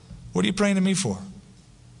 what are you praying to me for?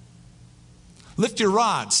 Lift your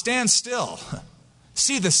rod. Stand still.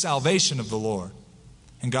 See the salvation of the Lord.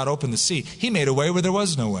 And God opened the sea. He made a way where there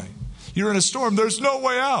was no way. You're in a storm. There's no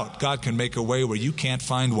way out. God can make a way where you can't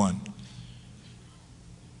find one.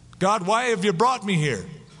 God, why have you brought me here?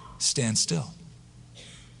 Stand still.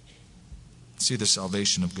 See the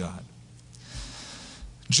salvation of God.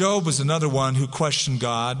 Job was another one who questioned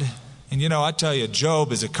God. And I tell you,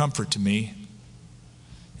 Job is a comfort to me.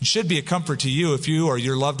 It should be a comfort to you if you or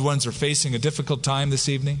your loved ones are facing a difficult time this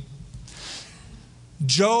evening.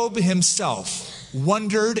 Job himself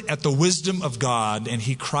wondered at the wisdom of God, and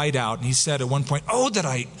he cried out, and he said at one point, oh, that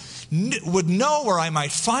I would know where I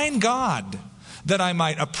might find God, that I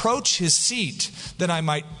might approach his seat, that I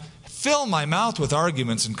might fill my mouth with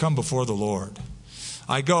arguments and come before the Lord.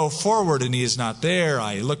 I go forward and he is not there.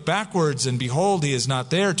 I look backwards and behold, he is not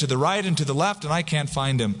there. To the right and to the left, and I can't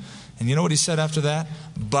find him. And you know what he said after that?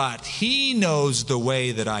 But he knows the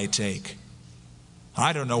way that I take.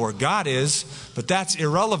 I don't know where God is, but that's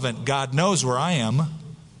irrelevant. God knows where I am.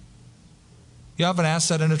 You haven't asked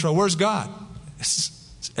that in a trial. Where's God?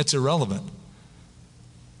 It's irrelevant.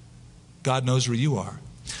 God knows where you are.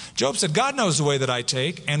 Job said, God knows the way that I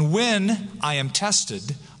take, and when I am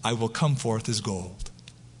tested, I will come forth as gold.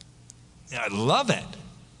 I love it.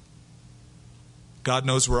 God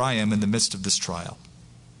knows where I am in the midst of this trial.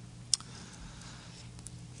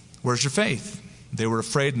 Where's your faith? They were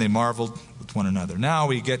afraid and they marveled with one another. Now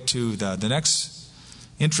we get to the next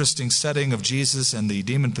interesting setting of Jesus and the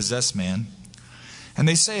demon-possessed man. And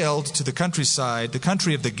they sailed to the countryside, the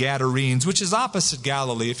country of the Gadarenes, which is opposite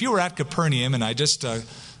Galilee. If you were at Capernaum, and I just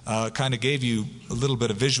kind of gave you a little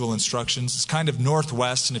bit of visual instructions, it's kind of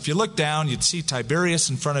northwest. And if you look down, you'd see Tiberias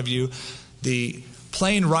in front of you. The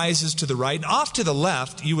plain rises to the right. And off to the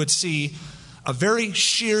left, you would see a very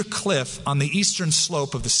sheer cliff on the eastern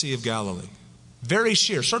slope of the Sea of Galilee. Very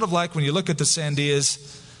sheer, sort of like when you look at the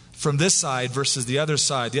Sandias from this side versus the other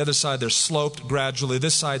side. The other side, they're sloped gradually.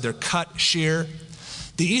 This side, they're cut sheer.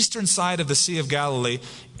 The eastern side of the Sea of Galilee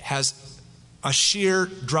has a sheer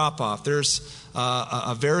drop-off. There's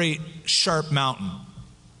a very sharp mountain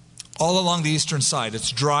all along the eastern side. It's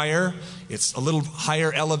drier. It's a little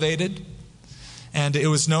higher elevated. And it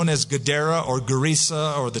was known as Gadara or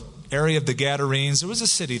Gerasa, or the area of the Gadarenes. There was a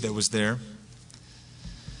city that was there.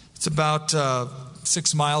 It's about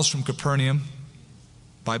 6 miles from Capernaum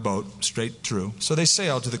by boat, straight through. So they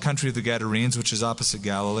sailed to the country of the Gadarenes, which is opposite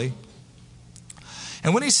Galilee.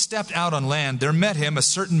 And when he stepped out on land, there met him a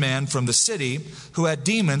certain man from the city who had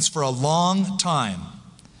demons for a long time.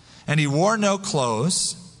 And he wore no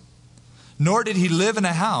clothes, nor did he live in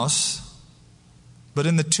a house, but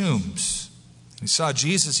in the tombs. He saw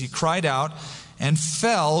Jesus, he cried out and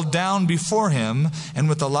fell down before him, and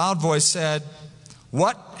with a loud voice said,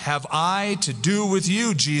 "What have I to do with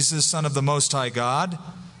you, Jesus, Son of the Most High God?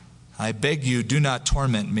 I beg you, do not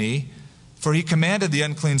torment me." For he commanded the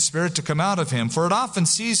unclean spirit to come out of him. For it often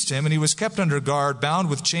seized him, and he was kept under guard, bound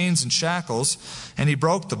with chains and shackles. And he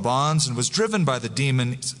broke the bonds and was driven by the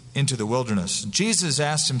demon into the wilderness. And Jesus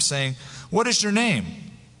asked him, saying, "What is your name?"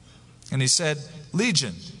 And he said,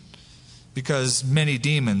 "Legion," because many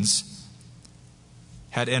demons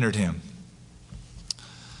had entered him.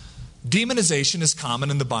 Demonization is common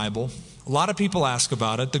in the Bible. A lot of people ask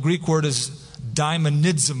about it. The Greek word is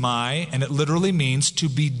daimonizomai, and it literally means to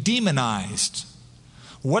be demonized.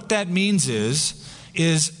 What that means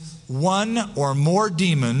is one or more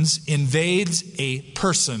demons invades a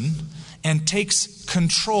person and takes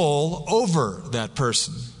control over that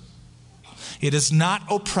person. It is not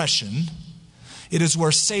oppression. It is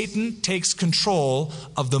where Satan takes control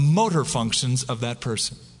of the motor functions of that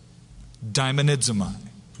person. Daimonizomai,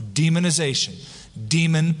 demonization,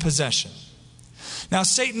 demon possession. Now,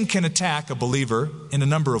 Satan can attack a believer in a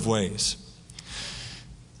number of ways.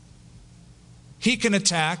 He can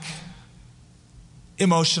attack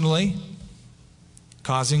emotionally,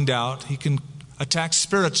 causing doubt. He can attack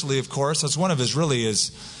spiritually, of course. That's one of his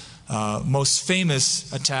most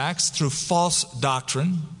famous attacks, through false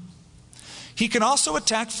doctrine. He can also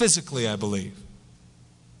attack physically, I believe.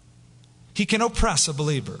 He can oppress a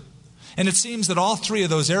believer. And it seems that all three of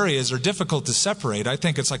those areas are difficult to separate. I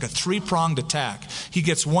think it's like a three-pronged attack. He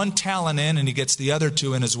gets one talent in and he gets the other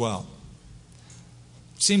two in as well.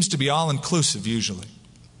 Seems to be all-inclusive usually.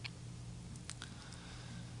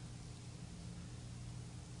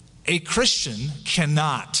 A Christian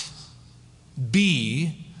cannot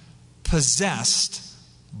be possessed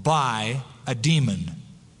by a demon.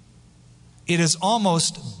 It is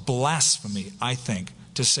almost blasphemy, I think,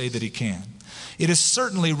 to say that he can. It is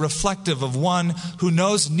certainly reflective of one who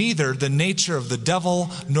knows neither the nature of the devil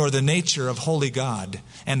nor the nature of holy God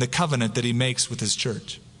and the covenant that he makes with his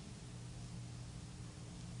church.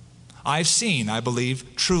 I've seen, I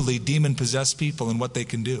believe, truly demon-possessed people and what they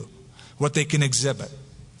can do, what they can exhibit.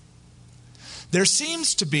 There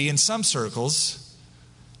seems to be, in some circles,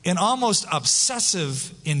 an almost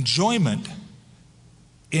obsessive enjoyment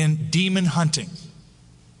in demon hunting.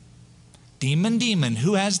 Demon,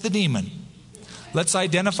 who has the demon? Let's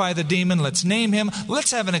identify the demon, let's name him,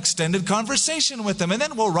 let's have an extended conversation with him, and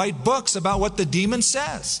then we'll write books about what the demon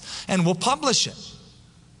says, and we'll publish it.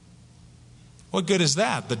 What good is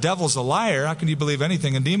that? The devil's a liar. How can you believe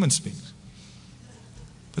anything a demon speaks?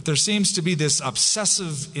 But there seems to be this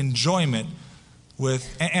obsessive enjoyment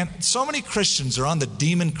and so many Christians are on the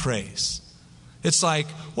demon craze. It's like,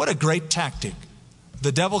 what a great tactic.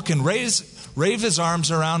 The devil can wave his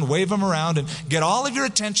arms around, wave them around, and get all of your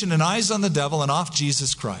attention and eyes on the devil and off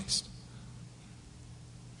Jesus Christ.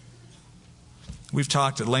 We've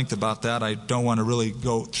talked at length about that. I don't want to really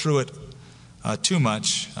go through it too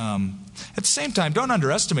much. At the same time, don't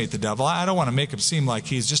underestimate the devil. I don't want to make him seem like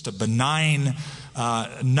he's just a benign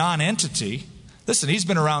non-entity. Listen, he's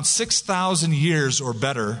been around 6,000 years or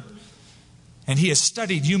better, and he has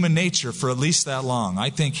studied human nature for at least that long. I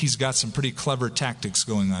think he's got some pretty clever tactics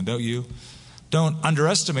going on, don't you? Don't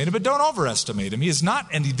underestimate him, but don't overestimate him. He is not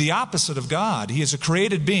the opposite of God. He is a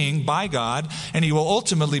created being by God, and he will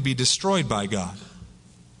ultimately be destroyed by God.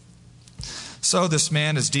 So this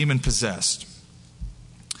man is demon-possessed.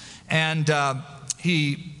 And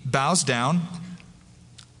he bows down.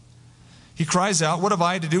 He cries out, "What have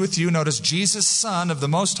I to do with you?" Notice, Jesus, Son of the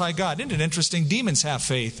Most High God. Isn't it interesting? Demons have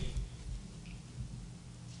faith.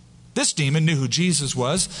 This demon knew who Jesus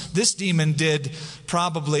was. This demon did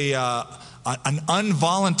probably an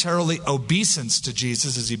involuntarily obeisance to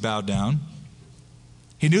Jesus as he bowed down.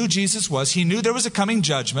 He knew who Jesus was. He knew there was a coming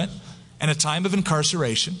judgment and a time of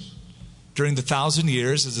incarceration during the 1,000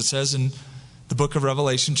 years, as it says in the book of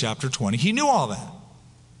Revelation, chapter 20. He knew all that.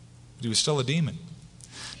 But he was still a demon.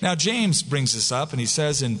 Now, James brings this up, and he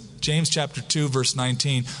says in James chapter 2, verse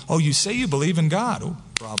 19, "Oh, you say you believe in God." Oh,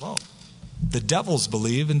 bravo. The devils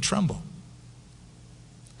believe and tremble.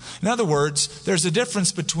 In other words, there's a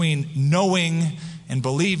difference between knowing and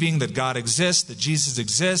believing that God exists, that Jesus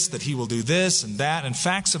exists, that he will do this and that, and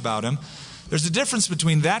facts about him. There's a difference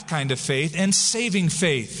between that kind of faith and saving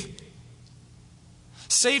faith.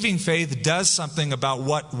 Saving faith does something about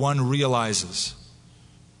what one realizes.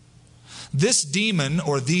 This demon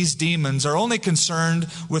or these demons are only concerned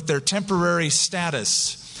with their temporary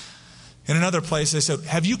status. In another place they said,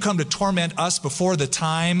 "Have you come to torment us before the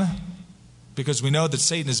time?" Because we know that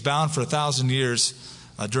Satan is bound for 1,000 years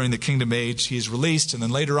during the kingdom age. He is released, and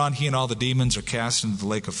then later on he and all the demons are cast into the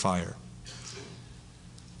lake of fire.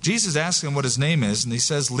 Jesus asked him what his name is, and he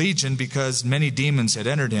says Legion, because many demons had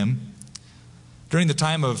entered him. During the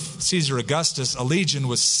time of Caesar Augustus, a legion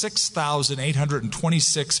was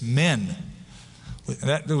 6,826 men.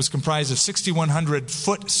 That was comprised of 6,100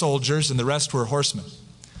 foot soldiers, and the rest were horsemen.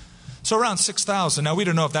 So around 6,000. Now, we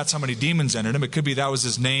don't know if that's how many demons entered him. It could be that was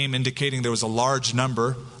his name, indicating there was a large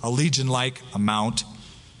number, a legion-like amount.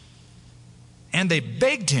 And they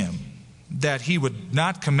begged him that he would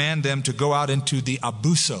not command them to go out into the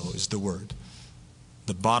abuso, is the word,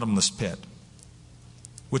 the bottomless pit,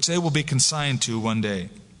 which they will be consigned to one day.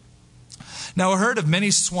 Now a herd of many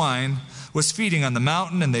swine was feeding on the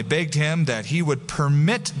mountain, and they begged him that he would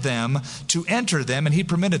permit them to enter them, and he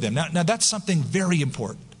permitted them. Now that's something very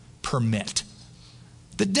important. Permit.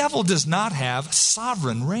 The devil does not have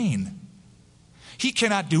sovereign reign. He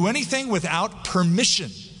cannot do anything without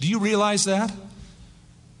permission. Do you realize that?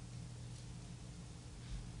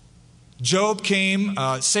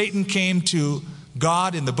 Satan came to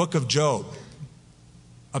God in the book of Job.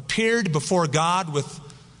 Appeared before God with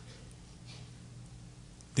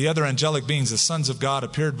the other angelic beings, the sons of God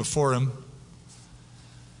appeared before him.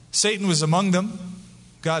 Satan was among them.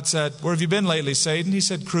 God said, "Where have you been lately, Satan?" He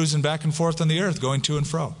said, "Cruising back and forth on the earth, going to and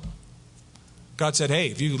fro." God said, "Hey,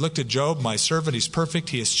 have you looked at Job, my servant? He's perfect.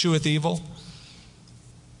 He escheweth evil."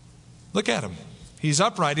 Look at him. He's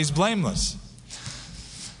upright. He's blameless.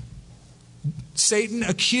 Satan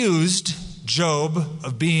accused Job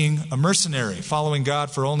of being a mercenary, following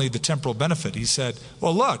God for only the temporal benefit. He said,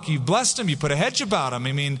 "Well, look, you blessed him. You put a hedge about him.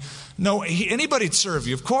 I mean, no, anybody'd serve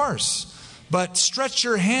you, of course. But stretch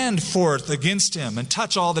your hand forth against him and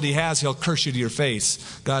touch all that he has. He'll curse you to your face."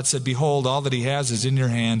 God said, "Behold, all that he has is in your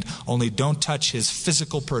hand. Only don't touch his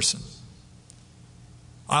physical person.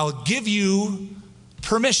 I'll give you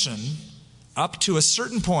permission up to a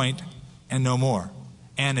certain point and no more."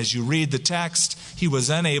 And as you read the text, he was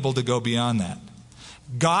unable to go beyond that.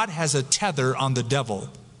 God has a tether on the devil.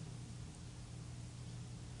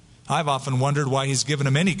 I've often wondered why he's given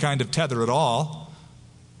him any kind of tether at all,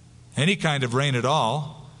 any kind of reign at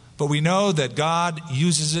all. But we know that God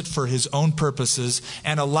uses it for his own purposes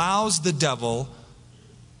and allows the devil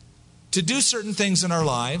to do certain things in our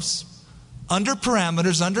lives under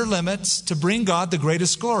parameters, under limits, to bring God the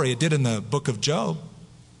greatest glory. It did in the book of Job.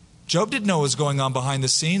 Job didn't know what was going on behind the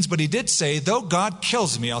scenes, but he did say, "Though God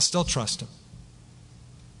kills me, I'll still trust him."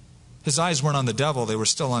 His eyes weren't on the devil, they were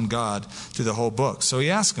still on God through the whole book. So he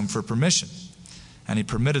asked him for permission, and he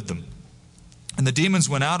permitted them. And the demons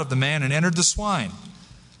went out of the man and entered the swine.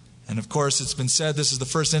 And of course, it's been said this is the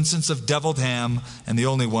first instance of deviled ham and the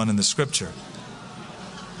only one in the scripture.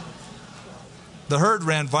 The herd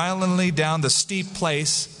ran violently down the steep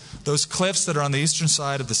place, those cliffs that are on the eastern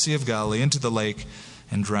side of the Sea of Galilee, into the lake,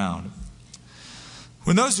 and drowned.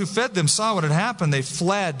 When those who fed them saw what had happened, they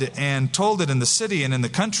fled and told it in the city and in the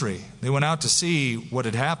country. They went out to see what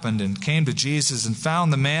had happened and came to Jesus and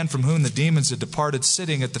found the man from whom the demons had departed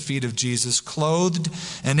sitting at the feet of Jesus, clothed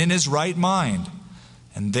and in his right mind.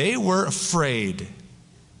 And they were afraid.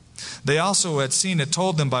 They also had seen it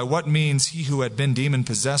told them by what means he who had been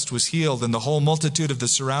demon-possessed was healed, and the whole multitude of the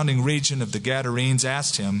surrounding region of the Gadarenes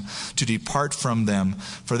asked him to depart from them,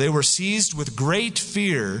 for they were seized with great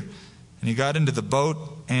fear. And he got into the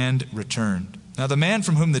boat and returned. Now the man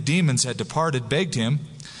from whom the demons had departed begged him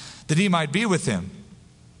that he might be with him.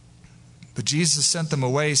 But Jesus sent them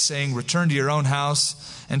away, saying, "Return to your own house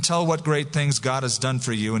and tell what great things God has done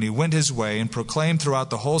for you." And he went his way and proclaimed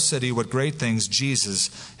throughout the whole city what great things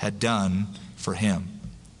Jesus had done for him.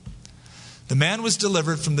 The man was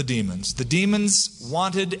delivered from the demons. The demons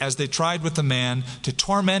wanted, as they tried with the man, to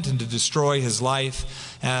torment and to destroy his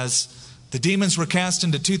life. As the demons were cast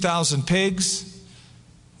into 2,000 pigs,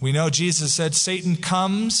 we know Jesus said, "Satan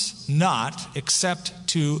comes not except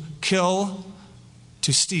to kill,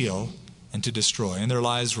 to steal, and to destroy." And their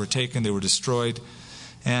lives were taken, they were destroyed.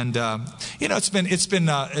 And it's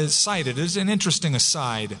been cited as an interesting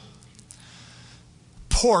aside.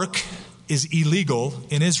 Pork is illegal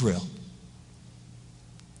in Israel.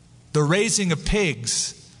 The raising of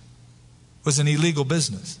pigs was an illegal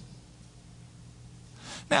business.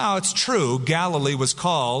 Now, it's true, Galilee was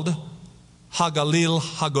called Hagalil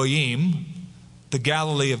Hagoyim, the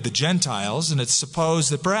Galilee of the Gentiles, and it's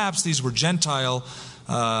supposed that perhaps these were Gentile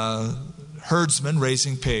herdsmen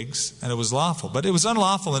raising pigs, and it was lawful. But it was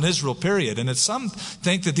unlawful in Israel, period. And some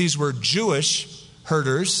think that these were Jewish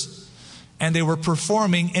herders, and they were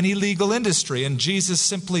performing an illegal industry, and Jesus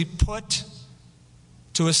simply put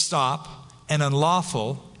to a stop an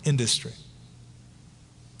unlawful industry.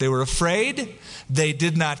 They were afraid. They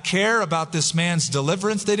did not care about this man's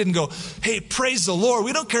deliverance. They didn't go, "Hey, praise the Lord.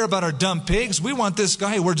 We don't care about our dumb pigs. We want this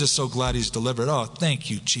guy. We're just so glad he's delivered. Oh, thank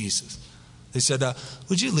you, Jesus." They said,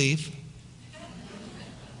 "Would you leave?"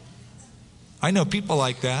 I know people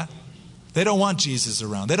like that. They don't want Jesus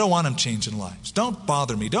around. They don't want him changing lives. Don't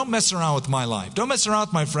bother me. Don't mess around with my life. Don't mess around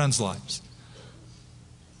with my friends' lives.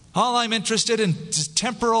 All I'm interested in is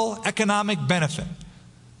temporal economic benefit.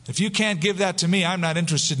 If you can't give that to me, I'm not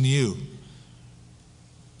interested in you.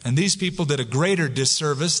 And these people did a greater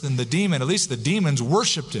disservice than the demon. At least the demons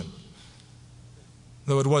worshipped him.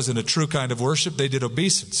 Though it wasn't a true kind of worship, they did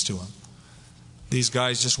obeisance to him. These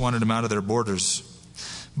guys just wanted him out of their borders.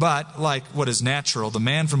 But, like what is natural, the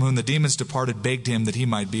man from whom the demons departed begged him that he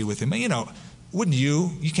might be with him. Wouldn't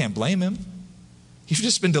you? You can't blame him. You've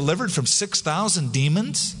just been delivered from 6,000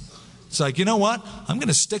 demons. It's like, you know what? I'm going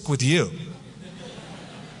to stick with you.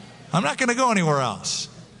 I'm not going to go anywhere else.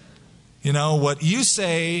 What you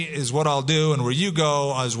say is what I'll do, and where you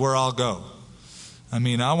go is where I'll go. I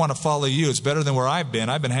want to follow you. It's better than where I've been.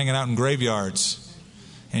 I've been hanging out in graveyards,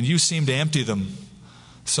 and you seem to empty them.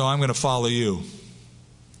 So I'm going to follow you.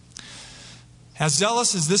 As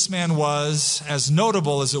zealous as this man was, as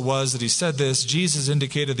notable as it was that he said this, Jesus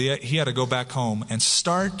indicated that he had to go back home and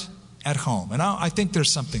start at home. And I think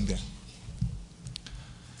there's something there.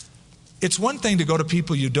 It's one thing to go to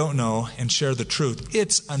people you don't know and share the truth.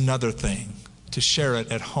 It's another thing to share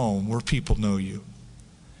it at home where people know you.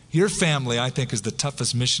 Your family, I think, is the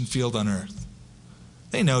toughest mission field on earth.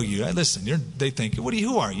 They know you. Listen, they think,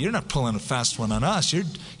 who are you? You're not pulling a fast one on us.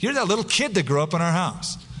 You're that little kid that grew up in our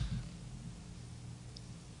house.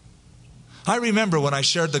 I remember when I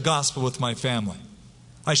shared the gospel with my family.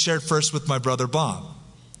 I shared first with my brother Bob.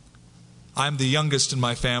 I'm the youngest in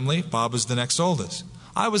my family. Bob is the next oldest.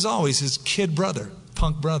 I was always his kid brother,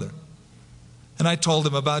 punk brother. And I told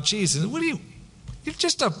him about Jesus. You're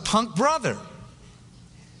just a punk brother.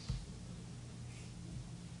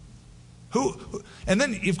 Who? And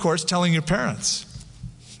then, of course, telling your parents.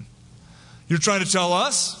 You're trying to tell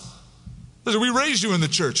us? Listen, we raised you in the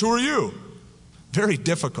church. Who are you? Very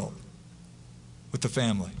difficult with the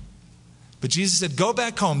family. But Jesus said, go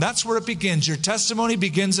back home. That's where it begins. Your testimony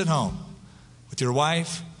begins at home. With your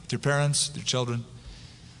wife, with your parents, with your children.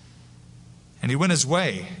 And he went his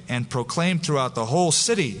way and proclaimed throughout the whole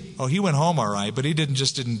city. Oh, he went home all right, but he didn't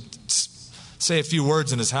say a few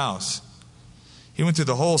words in his house. He went through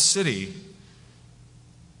the whole city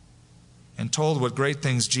and told what great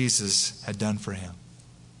things Jesus had done for him.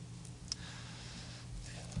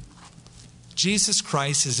 Jesus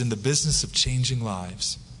Christ is in the business of changing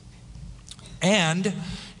lives. And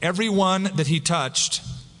everyone that he touched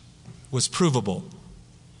was provable.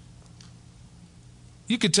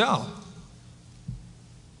 You could tell.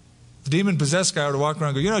 The demon-possessed guy would walk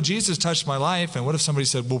around and go, Jesus touched my life. And what if somebody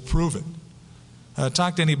said, well, prove it?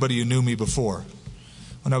 Talk to anybody who knew me before.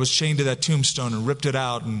 When I was chained to that tombstone and ripped it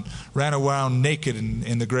out and ran around naked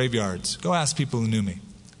in the graveyards. Go ask people who knew me.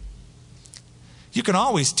 You can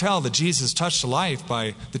always tell that Jesus touched a life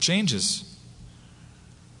by the changes.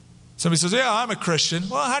 Somebody says, yeah, I'm a Christian.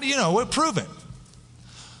 Well, how do you know? Well, prove it.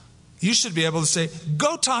 You should be able to say,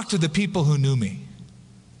 go talk to the people who knew me.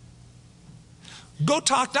 Go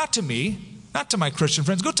talk not to me, not to my Christian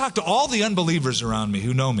friends. Go talk to all the unbelievers around me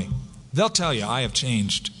who know me. They'll tell you I have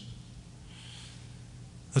changed.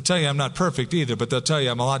 They'll tell you I'm not perfect either, but they'll tell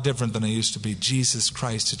you I'm a lot different than I used to be. Jesus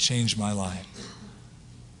Christ has changed my life.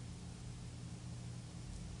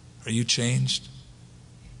 Are you changed?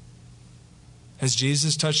 Has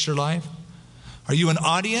Jesus touched your life? Are you an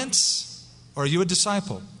audience or are you a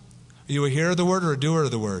disciple? Are you a hearer of the word or a doer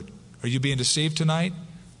of the word? Are you being deceived tonight?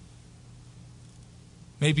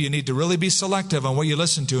 Maybe you need to really be selective on what you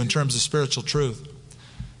listen to in terms of spiritual truth.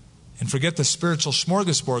 And forget the spiritual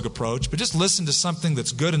smorgasbord approach, but just listen to something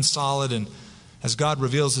that's good and solid, and as God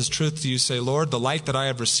reveals His truth to you, say, Lord, the light that I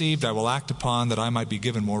have received I will act upon that I might be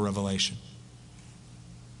given more revelation.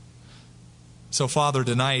 So, Father,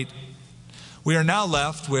 tonight, we are now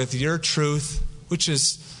left with your truth, which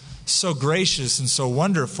is so gracious and so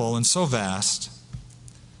wonderful and so vast.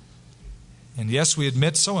 And yes, we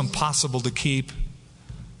admit, so impossible to keep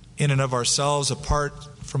in and of ourselves apart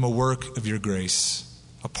from a work of your grace,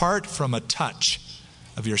 apart from a touch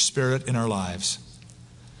of your Spirit in our lives.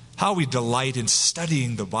 How we delight in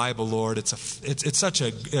studying the Bible, Lord. It's such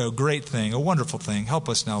a great thing, a wonderful thing. Help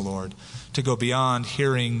us now, Lord, to go beyond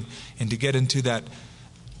hearing and to get into that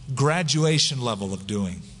graduation level of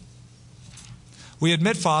doing. We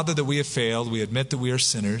admit, Father, that we have failed. We admit that we are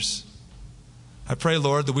sinners. I pray,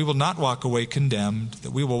 Lord, that we will not walk away condemned,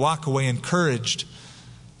 that we will walk away encouraged,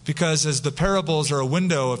 because as the parables are a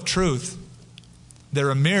window of truth, they're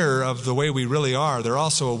a mirror of the way we really are. They're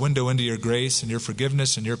also a window into your grace and your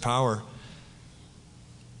forgiveness and your power.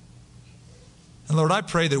 And Lord, I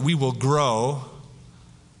pray that we will grow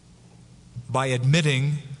by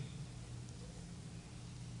admitting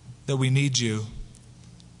that we need you,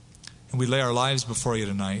 and we lay our lives before you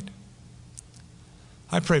tonight.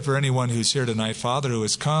 I pray for anyone who's here tonight, Father, who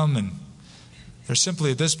has come and they're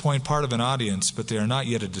simply at this point part of an audience, but they are not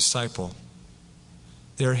yet a disciple.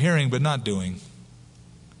 They are hearing but not doing.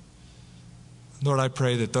 Lord, I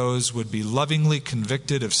pray that those would be lovingly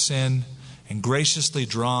convicted of sin and graciously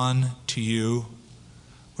drawn to you,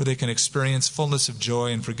 where they can experience fullness of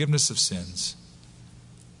joy and forgiveness of sins.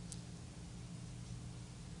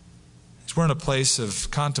 As we're in a place of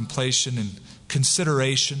contemplation and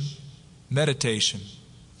consideration, meditation,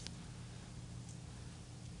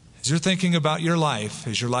 as you're thinking about your life,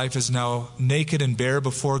 as your life is now naked and bare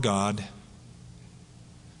before God,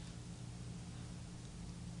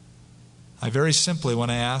 I very simply want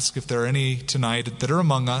to ask if there are any tonight that are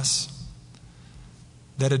among us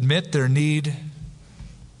that admit their need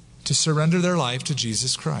to surrender their life to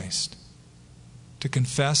Jesus Christ, to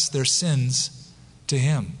confess their sins to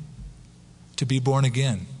Him, to be born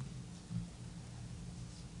again.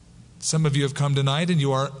 Some of you have come tonight and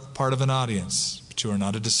you are part of an audience, but you are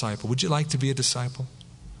not a disciple. Would you like to be a disciple?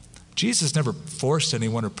 Jesus never forced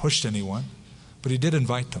anyone or pushed anyone, but He did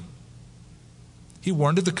invite them. He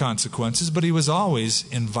warned of the consequences, but He was always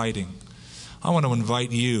inviting. I want to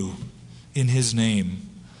invite you in His name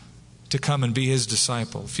to come and be His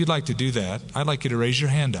disciple. If you'd like to do that, I'd like you to raise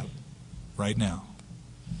your hand up right now.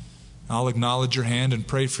 I'll acknowledge your hand and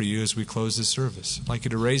pray for you as we close this service. I'd like you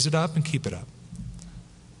to raise it up and keep it up.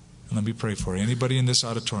 And let me pray for you. Anybody in this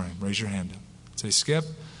auditorium, raise your hand up. Say, Skip,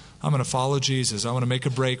 I'm going to follow Jesus. I want to make a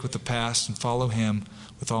break with the past and follow Him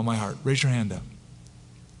with all my heart. Raise your hand up.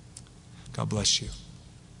 God bless you.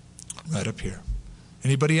 Right up here.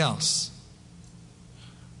 Anybody else?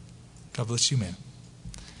 God bless you, ma'am.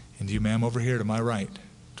 And you, ma'am, over here to my right,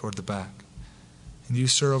 toward the back. And you,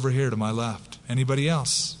 sir, over here to my left. Anybody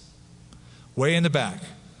else? Way in the back.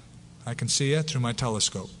 I can see you through my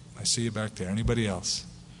telescope. I see you back there. Anybody else?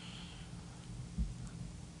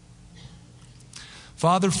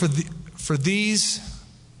 Father, for these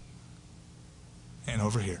and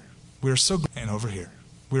over here, we are so and over here.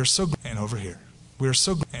 We are so and over here. We are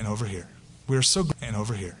so and over here. We are so and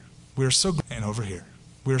over here. We are so and over here.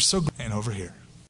 We are so and over here.